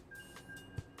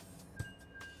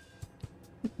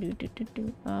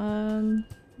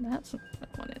 That's what I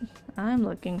wanted. I'm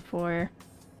looking for...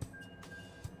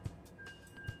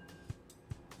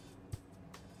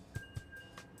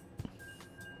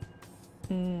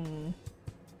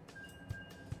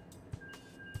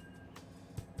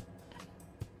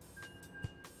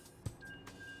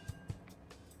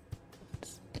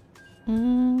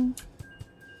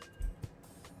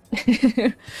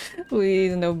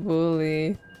 Please, no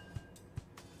bully.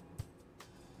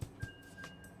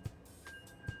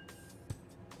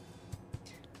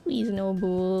 Please, no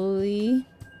bully.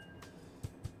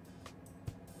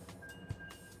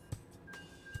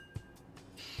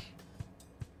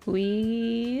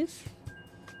 Please.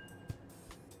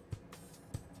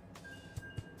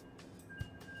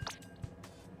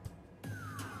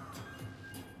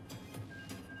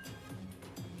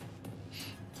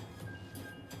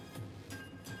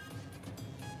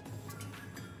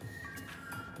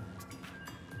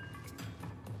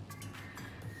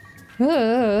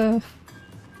 Ah!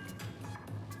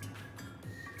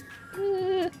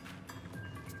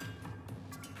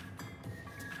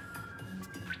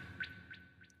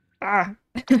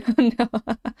 No.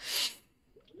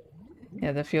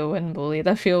 Yeah, the feel win bully,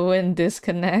 the feel win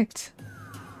disconnect.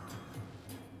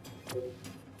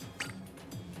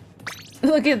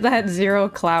 Look at that 0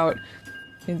 clout.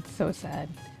 It's so sad.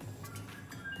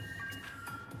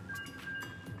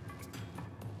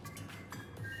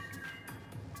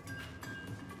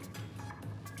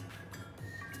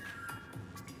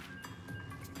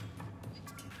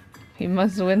 He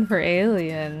must win for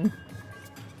Alien.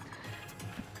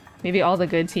 Maybe all the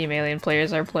good Team Alien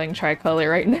players are playing Tricolor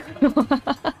right now.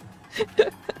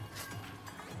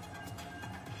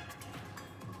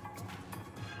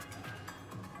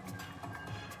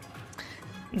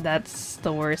 That's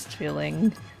the worst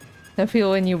feeling. I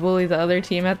feel when you bully the other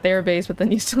team at their base, but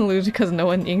then you still lose because no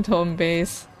one inked home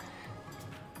base.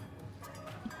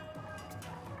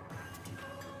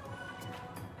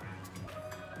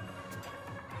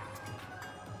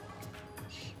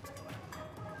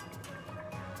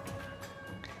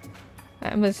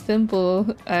 I am a simple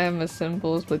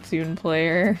Splatoon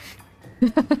player.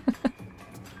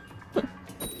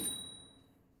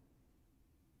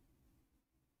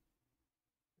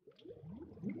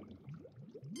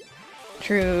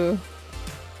 True.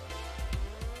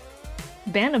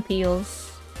 Ban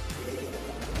appeals.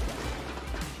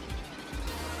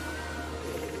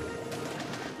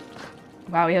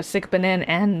 Wow, we have sick banana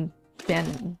and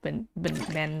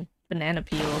banana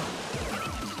peel.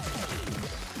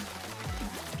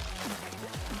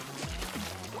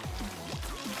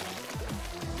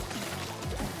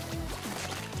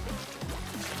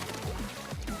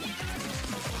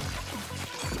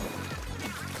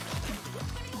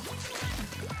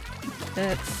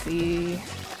 Let's see.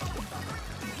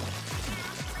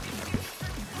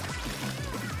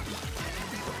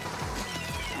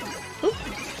 Oop.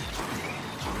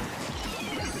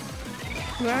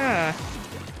 Ah.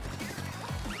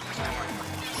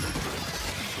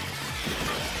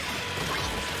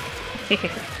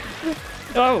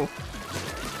 Oh.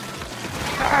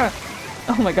 Ah.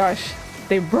 Oh my gosh.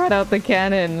 They brought out the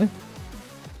cannon.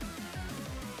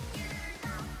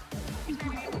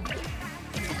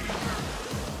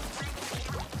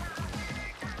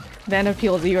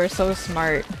 Vanapeel, you are so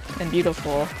smart and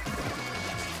beautiful.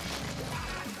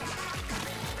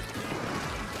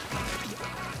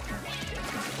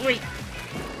 Wait.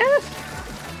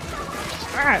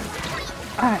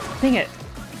 Ah, dang it.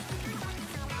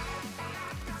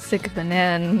 Sick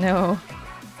banana, no.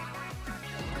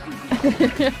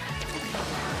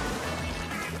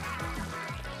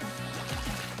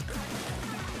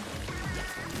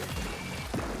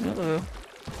 Uh-oh.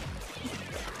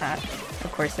 Ah,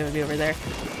 of course it would be over there.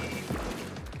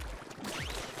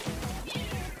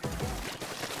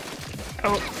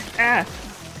 Oh, ah!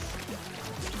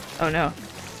 Oh no.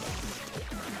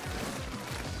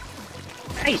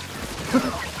 Hey!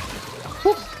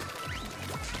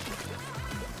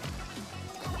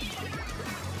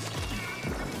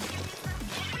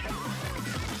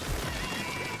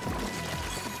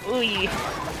 Ooh.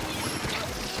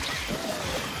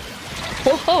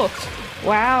 Whoa!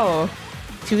 Wow!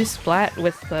 Two splat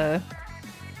with the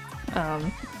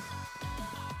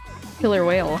killer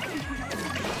whale.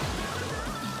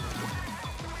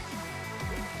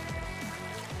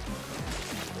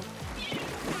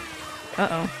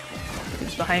 Uh-oh.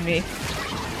 It's behind me.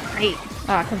 Great!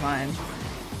 Ah, come on.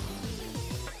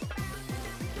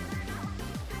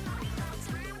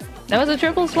 That was a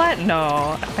triple splat?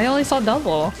 No, I only saw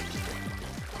double.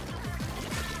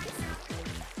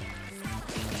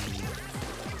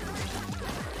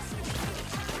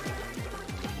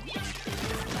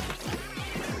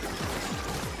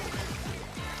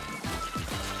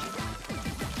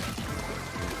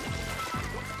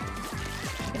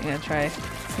 I'm gonna try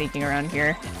sneaking around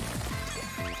here.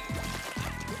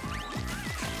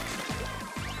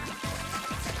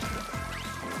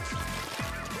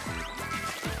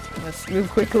 Let's move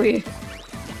quickly.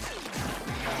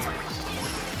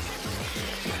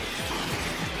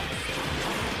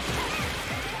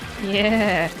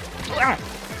 Yeah! Ah!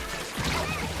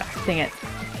 Ah, dang it.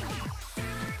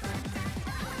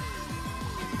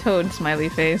 Toad smiley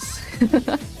face.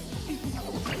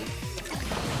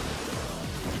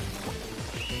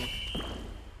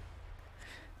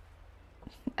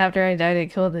 After I died, I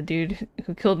killed the dude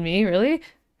who killed me? Really? I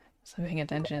wasn't paying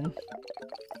attention.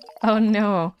 Oh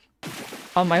no.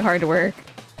 All my hard work.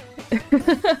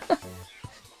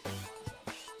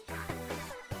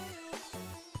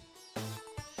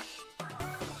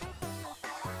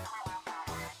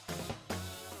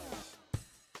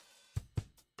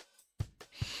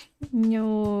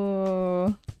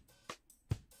 No.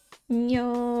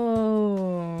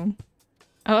 No.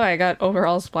 Oh, I got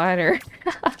overall splatter.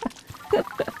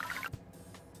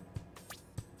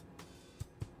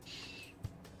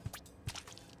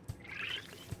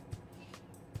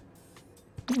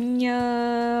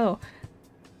 No.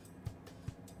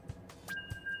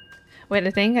 Wait,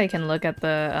 I think I can look at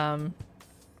the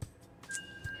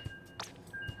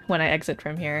when I exit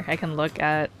from here, I can look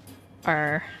at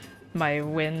my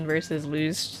win versus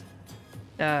lose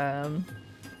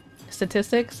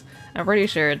statistics. I'm pretty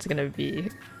sure it's gonna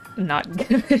be not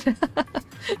good.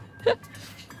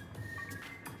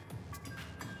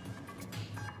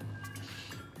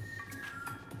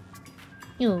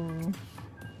 Ew.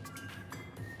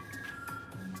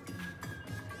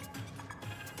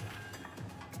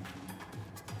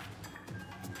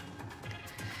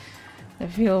 I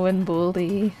feel when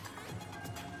bully.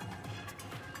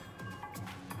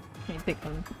 Let me take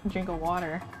a drink of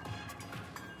water.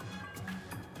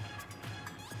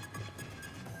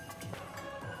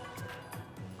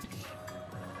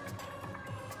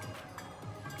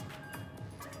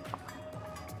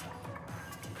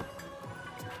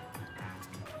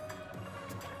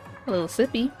 A little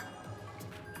sippy.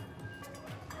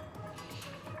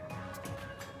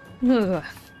 Ugh.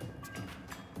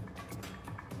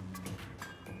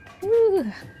 Ugh.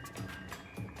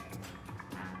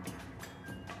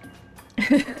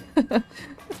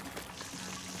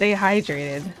 stay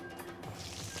hydrated.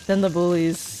 Then the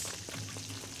bullies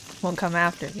won't come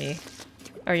after me.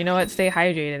 Or you know what? Stay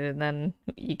hydrated and then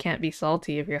you can't be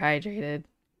salty if you're hydrated.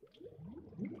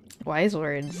 Wise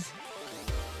words.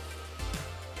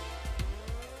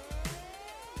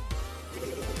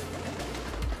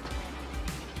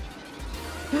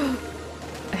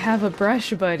 I have a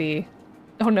brush buddy.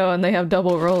 Oh no, and they have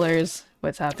double rollers.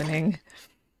 What's happening?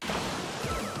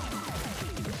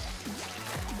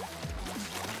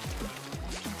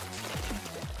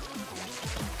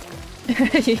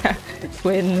 Yeah,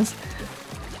 twins.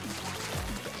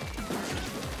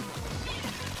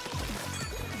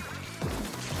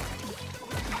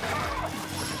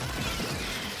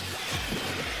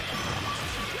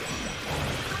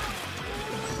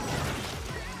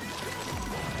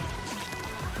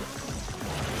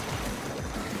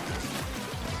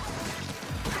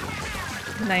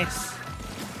 Nice.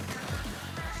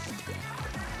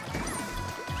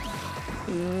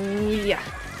 Ooh, yeah.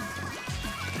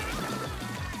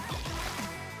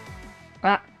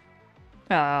 Ah.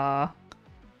 Ah.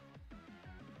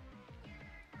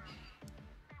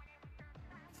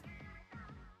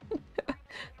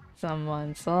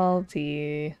 Someone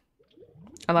salty.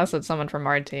 Unless it's someone from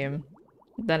our team.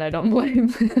 Then I don't blame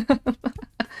them.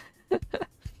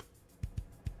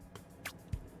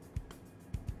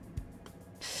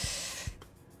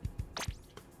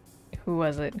 Who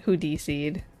was it? Who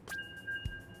DC'd?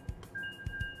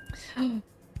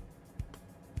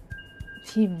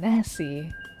 Team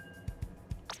Nessie.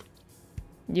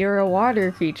 You're a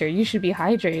water creature. You should be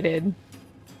hydrated.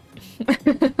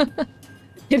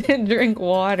 You didn't drink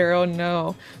water. Oh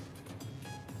no.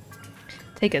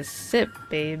 Take a sip,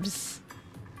 babes.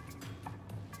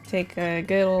 Take a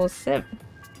good old sip.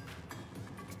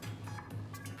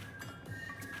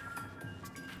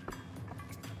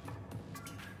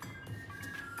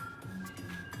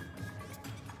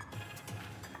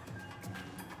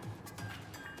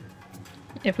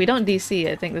 If we don't DC,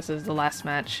 I think this is the last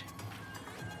match.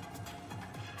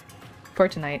 For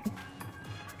tonight.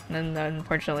 And then,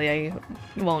 unfortunately, I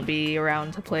won't be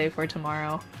around to play for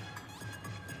tomorrow.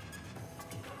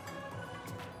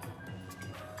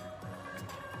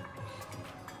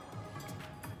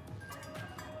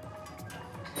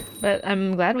 But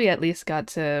I'm glad we at least got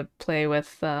to play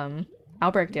with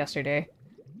Albrecht yesterday.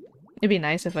 It'd be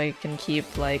nice if I can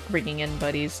keep, like, bringing in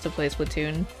buddies to play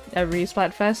Splatoon every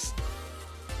Splatfest.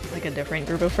 Like a different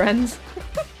group of friends.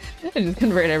 And just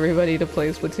convert everybody to play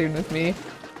Splatoon with me.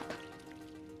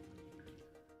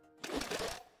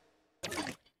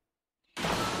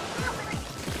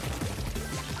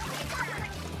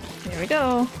 Here we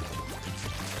go.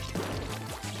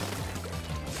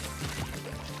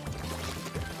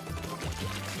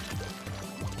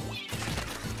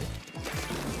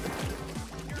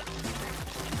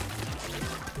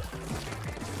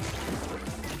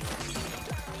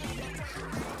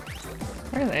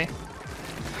 Where are they?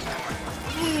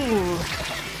 Ooh.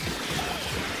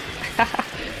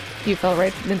 You fell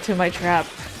right into my trap.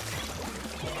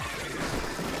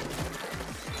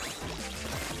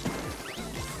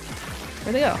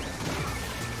 Where'd they go?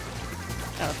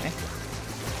 Oh, okay.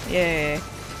 Yay.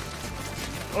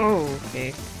 Oh,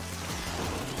 okay.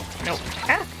 Nope.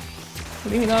 Ah!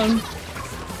 Leave me alone.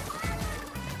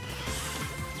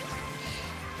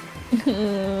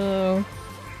 Oh.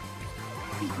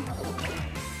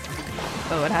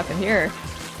 Oh, what happened here?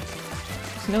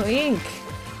 There's no ink!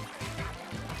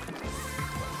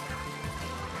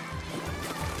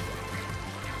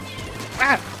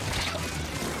 Ah!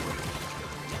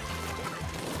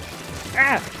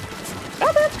 Ah!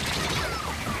 Stop it!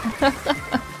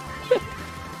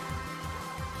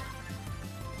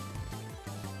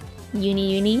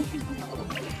 Uni.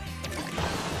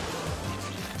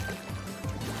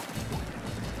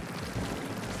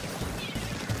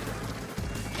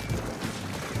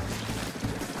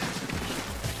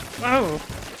 Oh!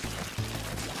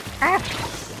 Ah!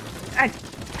 Ah!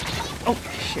 Oh,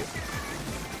 shoot.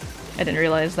 I didn't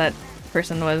realize that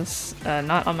person was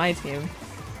not on my team.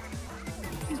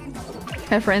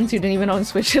 I have friends who didn't even own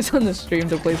Switches on the stream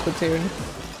to play Splatoon.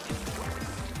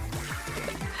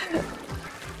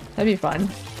 That'd be fun.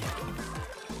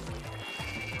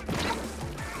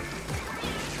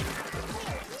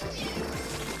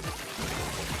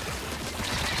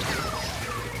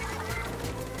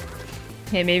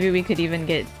 Hey, maybe we could even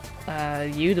get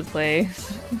you to play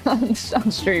on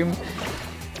stream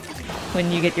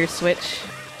when you get your Switch.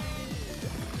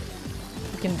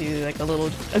 We can do like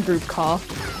a group call,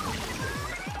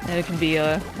 and it can be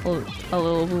a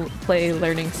little play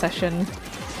learning session.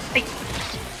 Hey.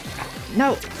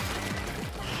 No.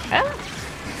 Ah.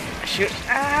 Shoot!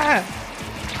 Ah!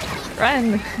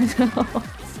 Run! No.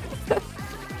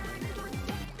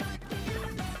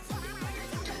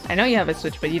 I know you have a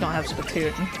Switch, but you don't have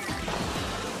Splatoon.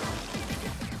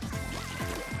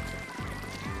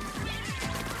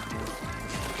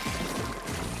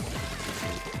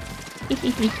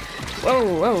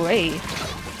 Whoa, whoa, hey!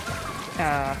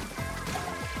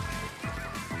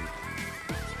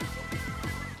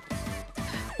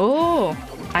 Oh!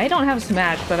 I don't have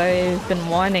Smash, but I've been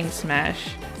wanting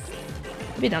Smash.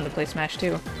 I'd be down to play Smash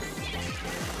too.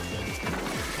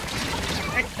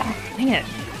 Oh, dang it!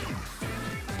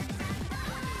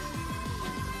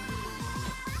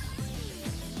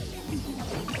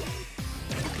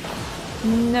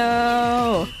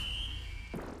 No!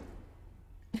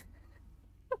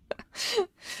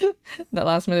 That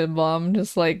last minute bomb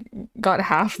just like got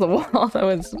half the wall. That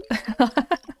was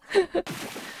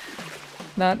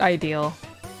not ideal.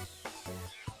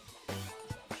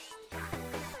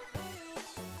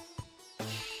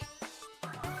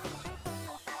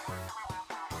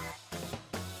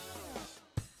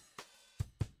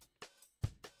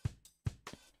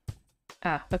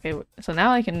 Ah, okay, so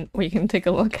now we can take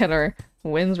a look at our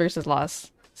wins versus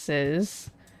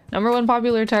losses. Number 1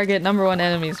 popular target, number 1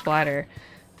 enemy splatter.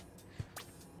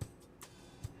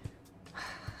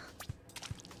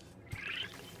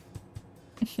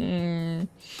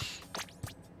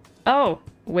 Oh,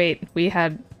 wait, we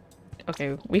had...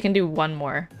 Okay, we can do one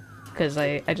more, because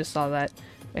I just saw that.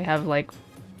 We have, like,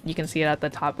 you can see it at the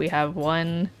top, we have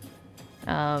one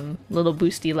little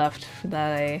boosty left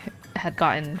that I had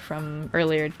gotten from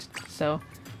earlier, so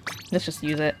let's just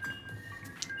use it.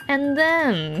 And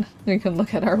then we can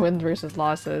look at our wins versus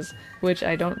losses, which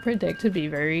I don't predict to be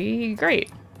very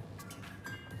great.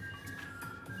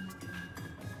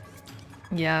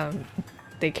 Yeah,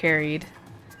 they carried.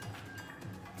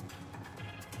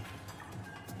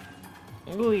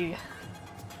 Ooh.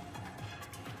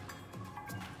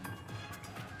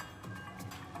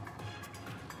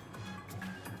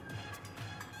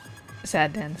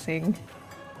 Sad dancing.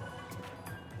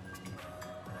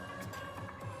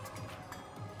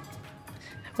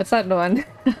 What's that one?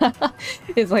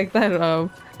 It's like that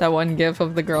one gif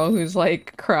of the girl who's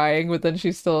like crying, but then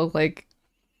she's still like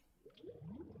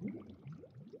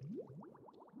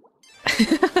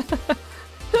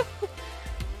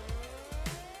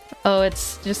Oh,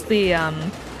 it's just the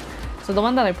so the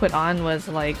one that I put on was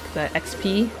like the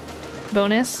XP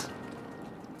bonus.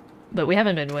 But we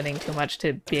haven't been winning too much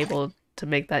to be able to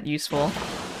make that useful.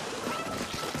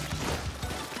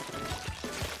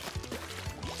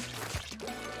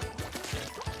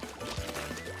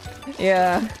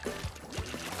 Yeah.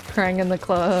 Crying in the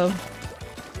club.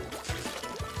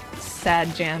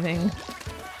 Sad jamming.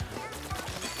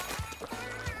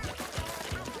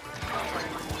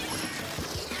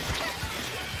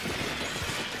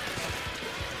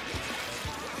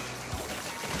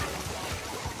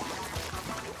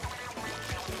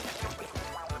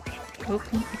 Oop,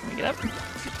 let me get up.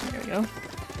 There we go.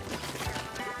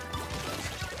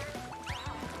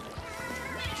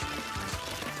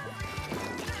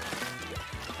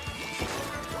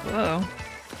 Whoa.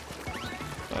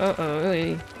 Uh-oh,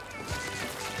 really?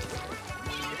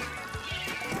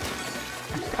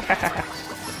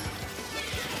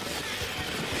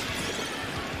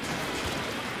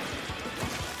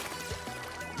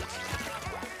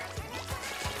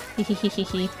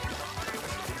 Hehehehe.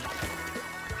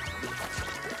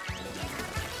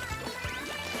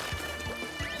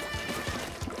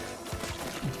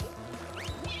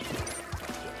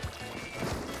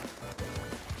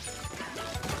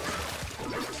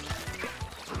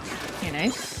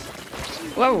 Nice.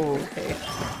 Whoa, okay.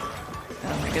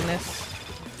 Oh my goodness.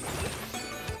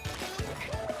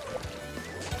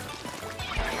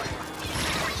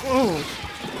 Whoa!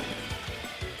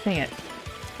 Dang it.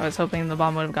 I was hoping the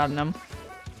bomb would have gotten him.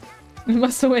 We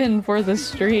must win for the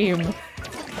stream.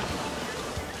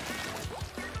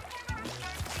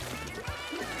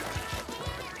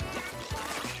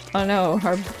 Oh no,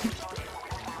 our...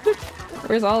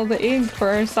 Where's all the ink for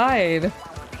our side?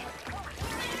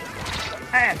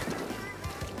 Ah.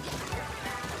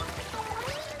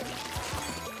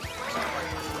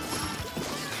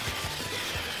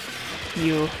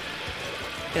 You.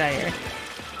 Get out of here.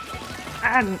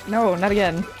 Ah, no, not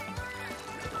again.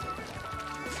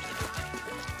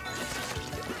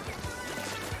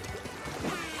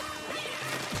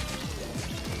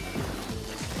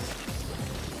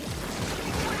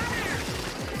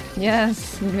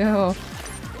 Yes, go.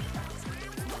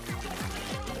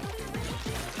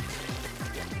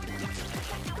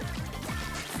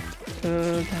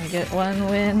 Ooh, can we get one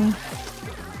win?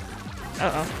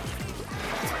 Uh-oh.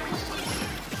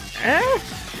 Ah!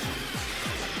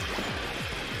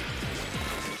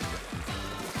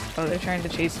 Oh, they're trying to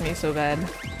chase me so bad.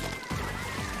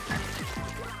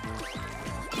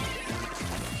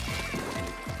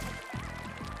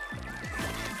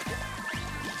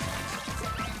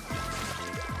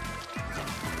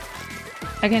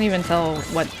 I can't even tell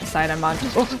what side I'm on.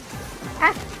 Oh.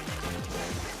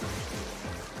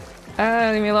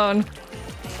 Ah! Leave me alone.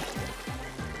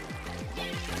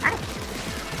 Ah!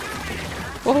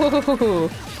 Whoa!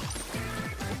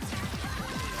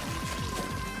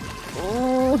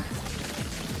 Oh!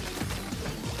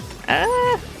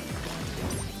 Ah!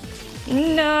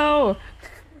 No!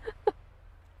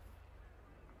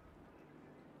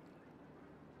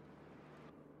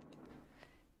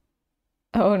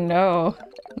 Oh no.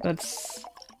 That's...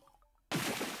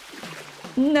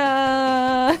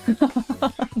 No! No.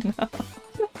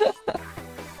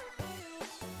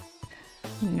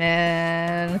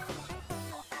 Man.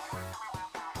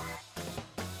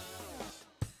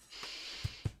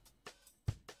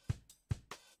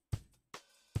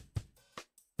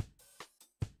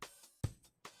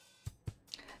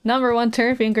 Number one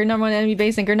turf inker, number one enemy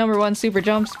base inker, number one super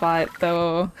jump spot,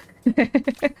 though.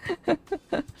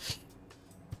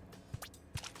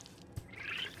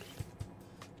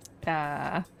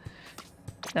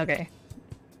 Okay.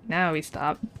 Now we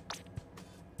stop.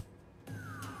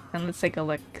 And let's take a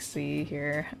look-see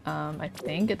here. I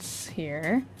think it's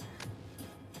here.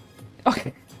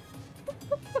 Okay.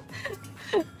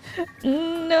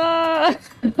 No!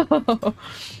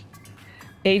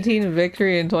 18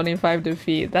 victory and 25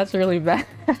 defeat. That's really bad.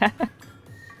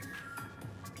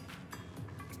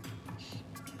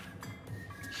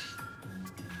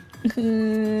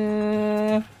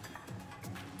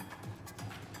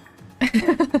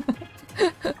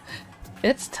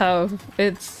 It's tough.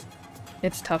 It's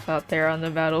tough out there on the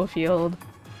battlefield.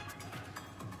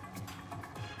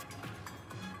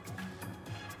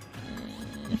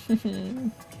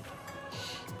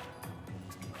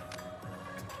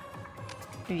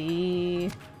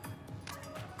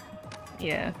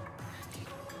 Yeah.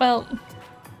 Well,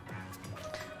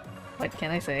 what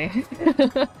can I say?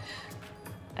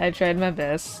 I tried my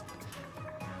best.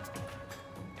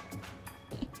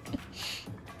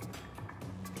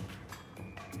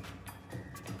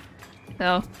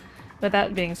 So, with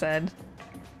that being said,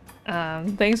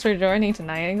 thanks for joining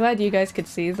tonight. I'm glad you guys could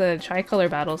see the tricolor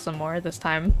battle some more this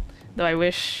time. Though I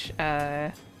wish we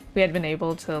had been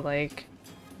able to, like,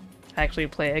 actually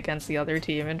play against the other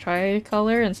team in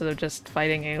tricolor instead of just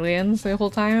fighting aliens the whole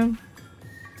time.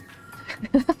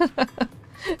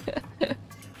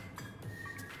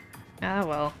 Ah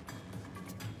well.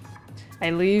 I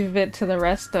leave it to the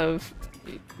rest of...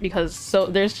 because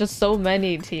there's just so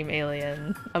many Team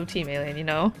Alien, you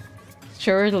know?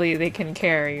 Surely they can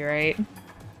carry, right?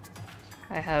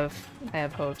 I have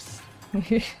hopes.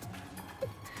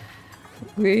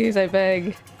 Please, I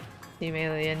beg. Team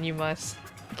Alien, you must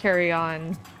carry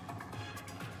on.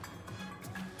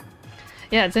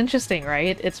 Yeah, it's interesting,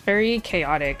 right? It's very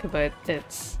chaotic, but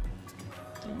it's...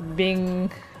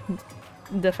 being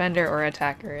defender or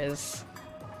attacker is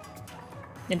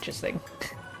interesting.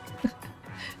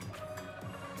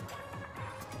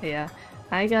 Yeah,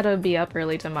 I gotta be up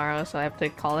early tomorrow, so I have to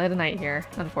call it a night here,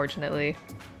 unfortunately.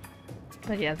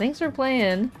 But yeah, thanks for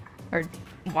playing, or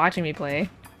watching me play.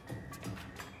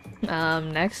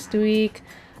 Next week,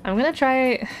 I'm gonna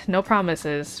try, no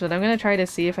promises, but I'm gonna try to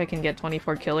see if I can get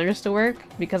 24 killers to work,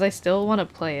 because I still want to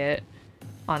play it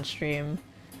on stream.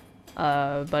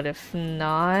 But if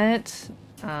not,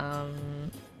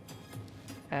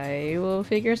 I will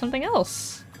figure something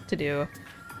else to do.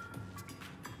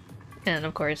 And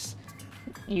of course,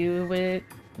 you would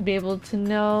be able to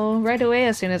know right away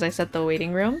as soon as I set the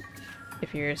waiting room,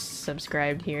 if you're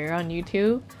subscribed here on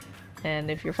YouTube. And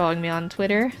if you're following me on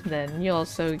Twitter, then you'll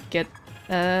also get,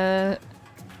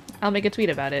 I'll make a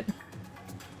tweet about it.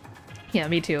 Yeah,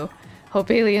 me too. Hope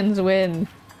aliens win.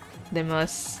 They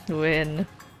must win.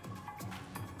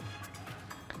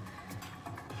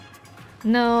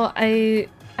 No,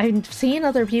 I've seen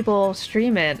other people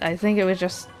stream it. I think it was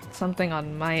just something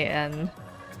on my end,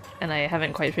 and I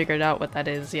haven't quite figured out what that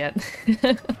is yet.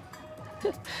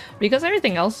 Because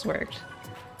everything else worked.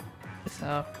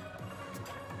 So,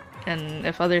 and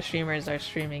if other streamers are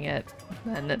streaming it,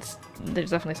 then there's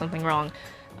definitely something wrong.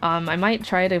 I might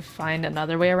try to find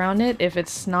another way around it. If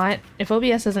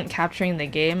OBS isn't capturing the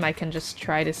game, I can just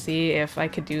try to see if I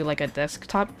could do like a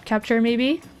desktop capture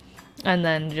maybe, and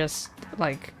then just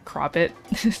like crop it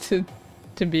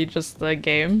to be just the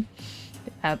game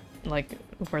at like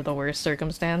for the worst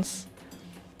circumstance.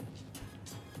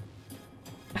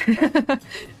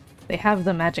 They have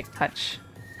the magic touch.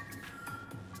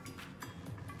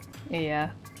 Yeah.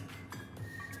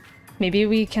 Maybe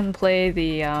we can play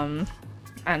the, I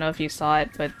don't know if you saw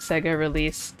it, but Sega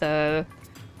released a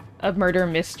murder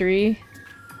mystery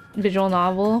visual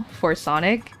novel for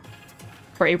Sonic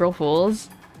for April Fools.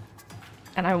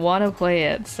 And I want to play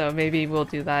it, so maybe we'll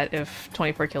do that if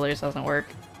 24 Killers doesn't work.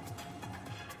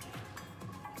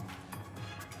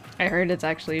 I heard it's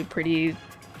actually pretty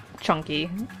chunky.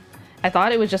 I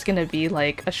thought it was just gonna be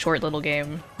like a short little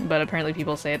game, but apparently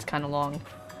people say it's kind of long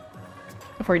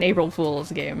for an April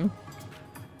Fool's game.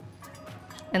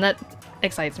 And that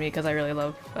excites me because I really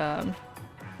love,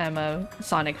 I'm a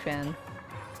Sonic fan.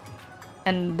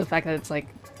 And the fact that it's like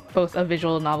both a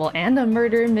visual novel and a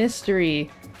murder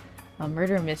mystery. A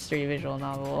murder mystery visual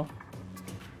novel.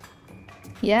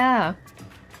 Yeah!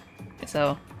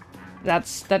 So,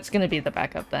 that's gonna be the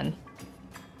backup then.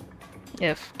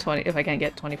 If I can't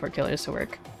get 24 Killers to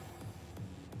work.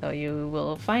 So you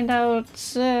will find out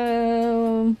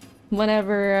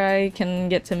whenever I can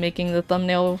get to making the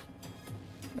thumbnail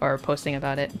or posting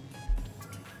about it.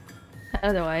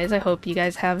 Otherwise, I hope you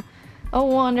guys have a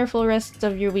wonderful rest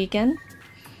of your weekend.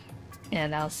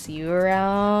 And I'll see you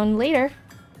around later.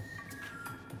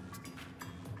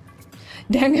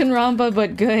 Danganronpa,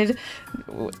 but good.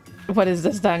 What is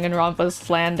this Danganronpa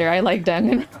slander? I like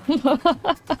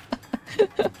Danganronpa.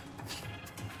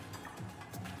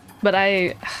 But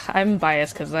I'm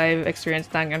biased because I've experienced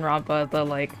Danganronpa the,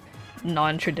 like,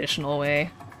 non-traditional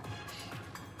way.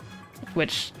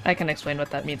 Which I can explain what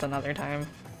that means another time.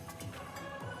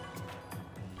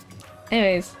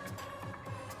 Anyways.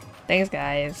 Thanks,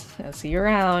 guys. I'll see you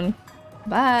around.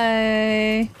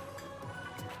 Bye!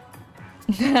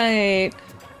 Night!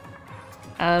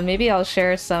 Maybe I'll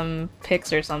share some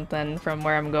pics or something from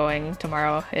where I'm going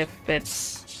tomorrow if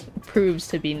it's proves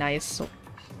to be nice.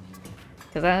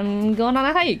 Because I'm going on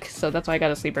a hike, so that's why I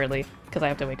gotta sleep early. Because I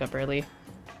have to wake up early.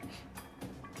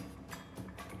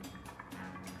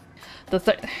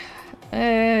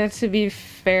 To be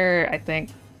fair, I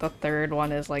think the third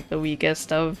one is like the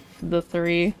weakest of the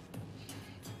three.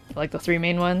 Like the three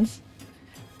main ones.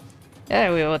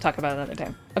 Yeah, we will talk about it another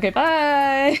time. Okay,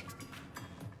 bye!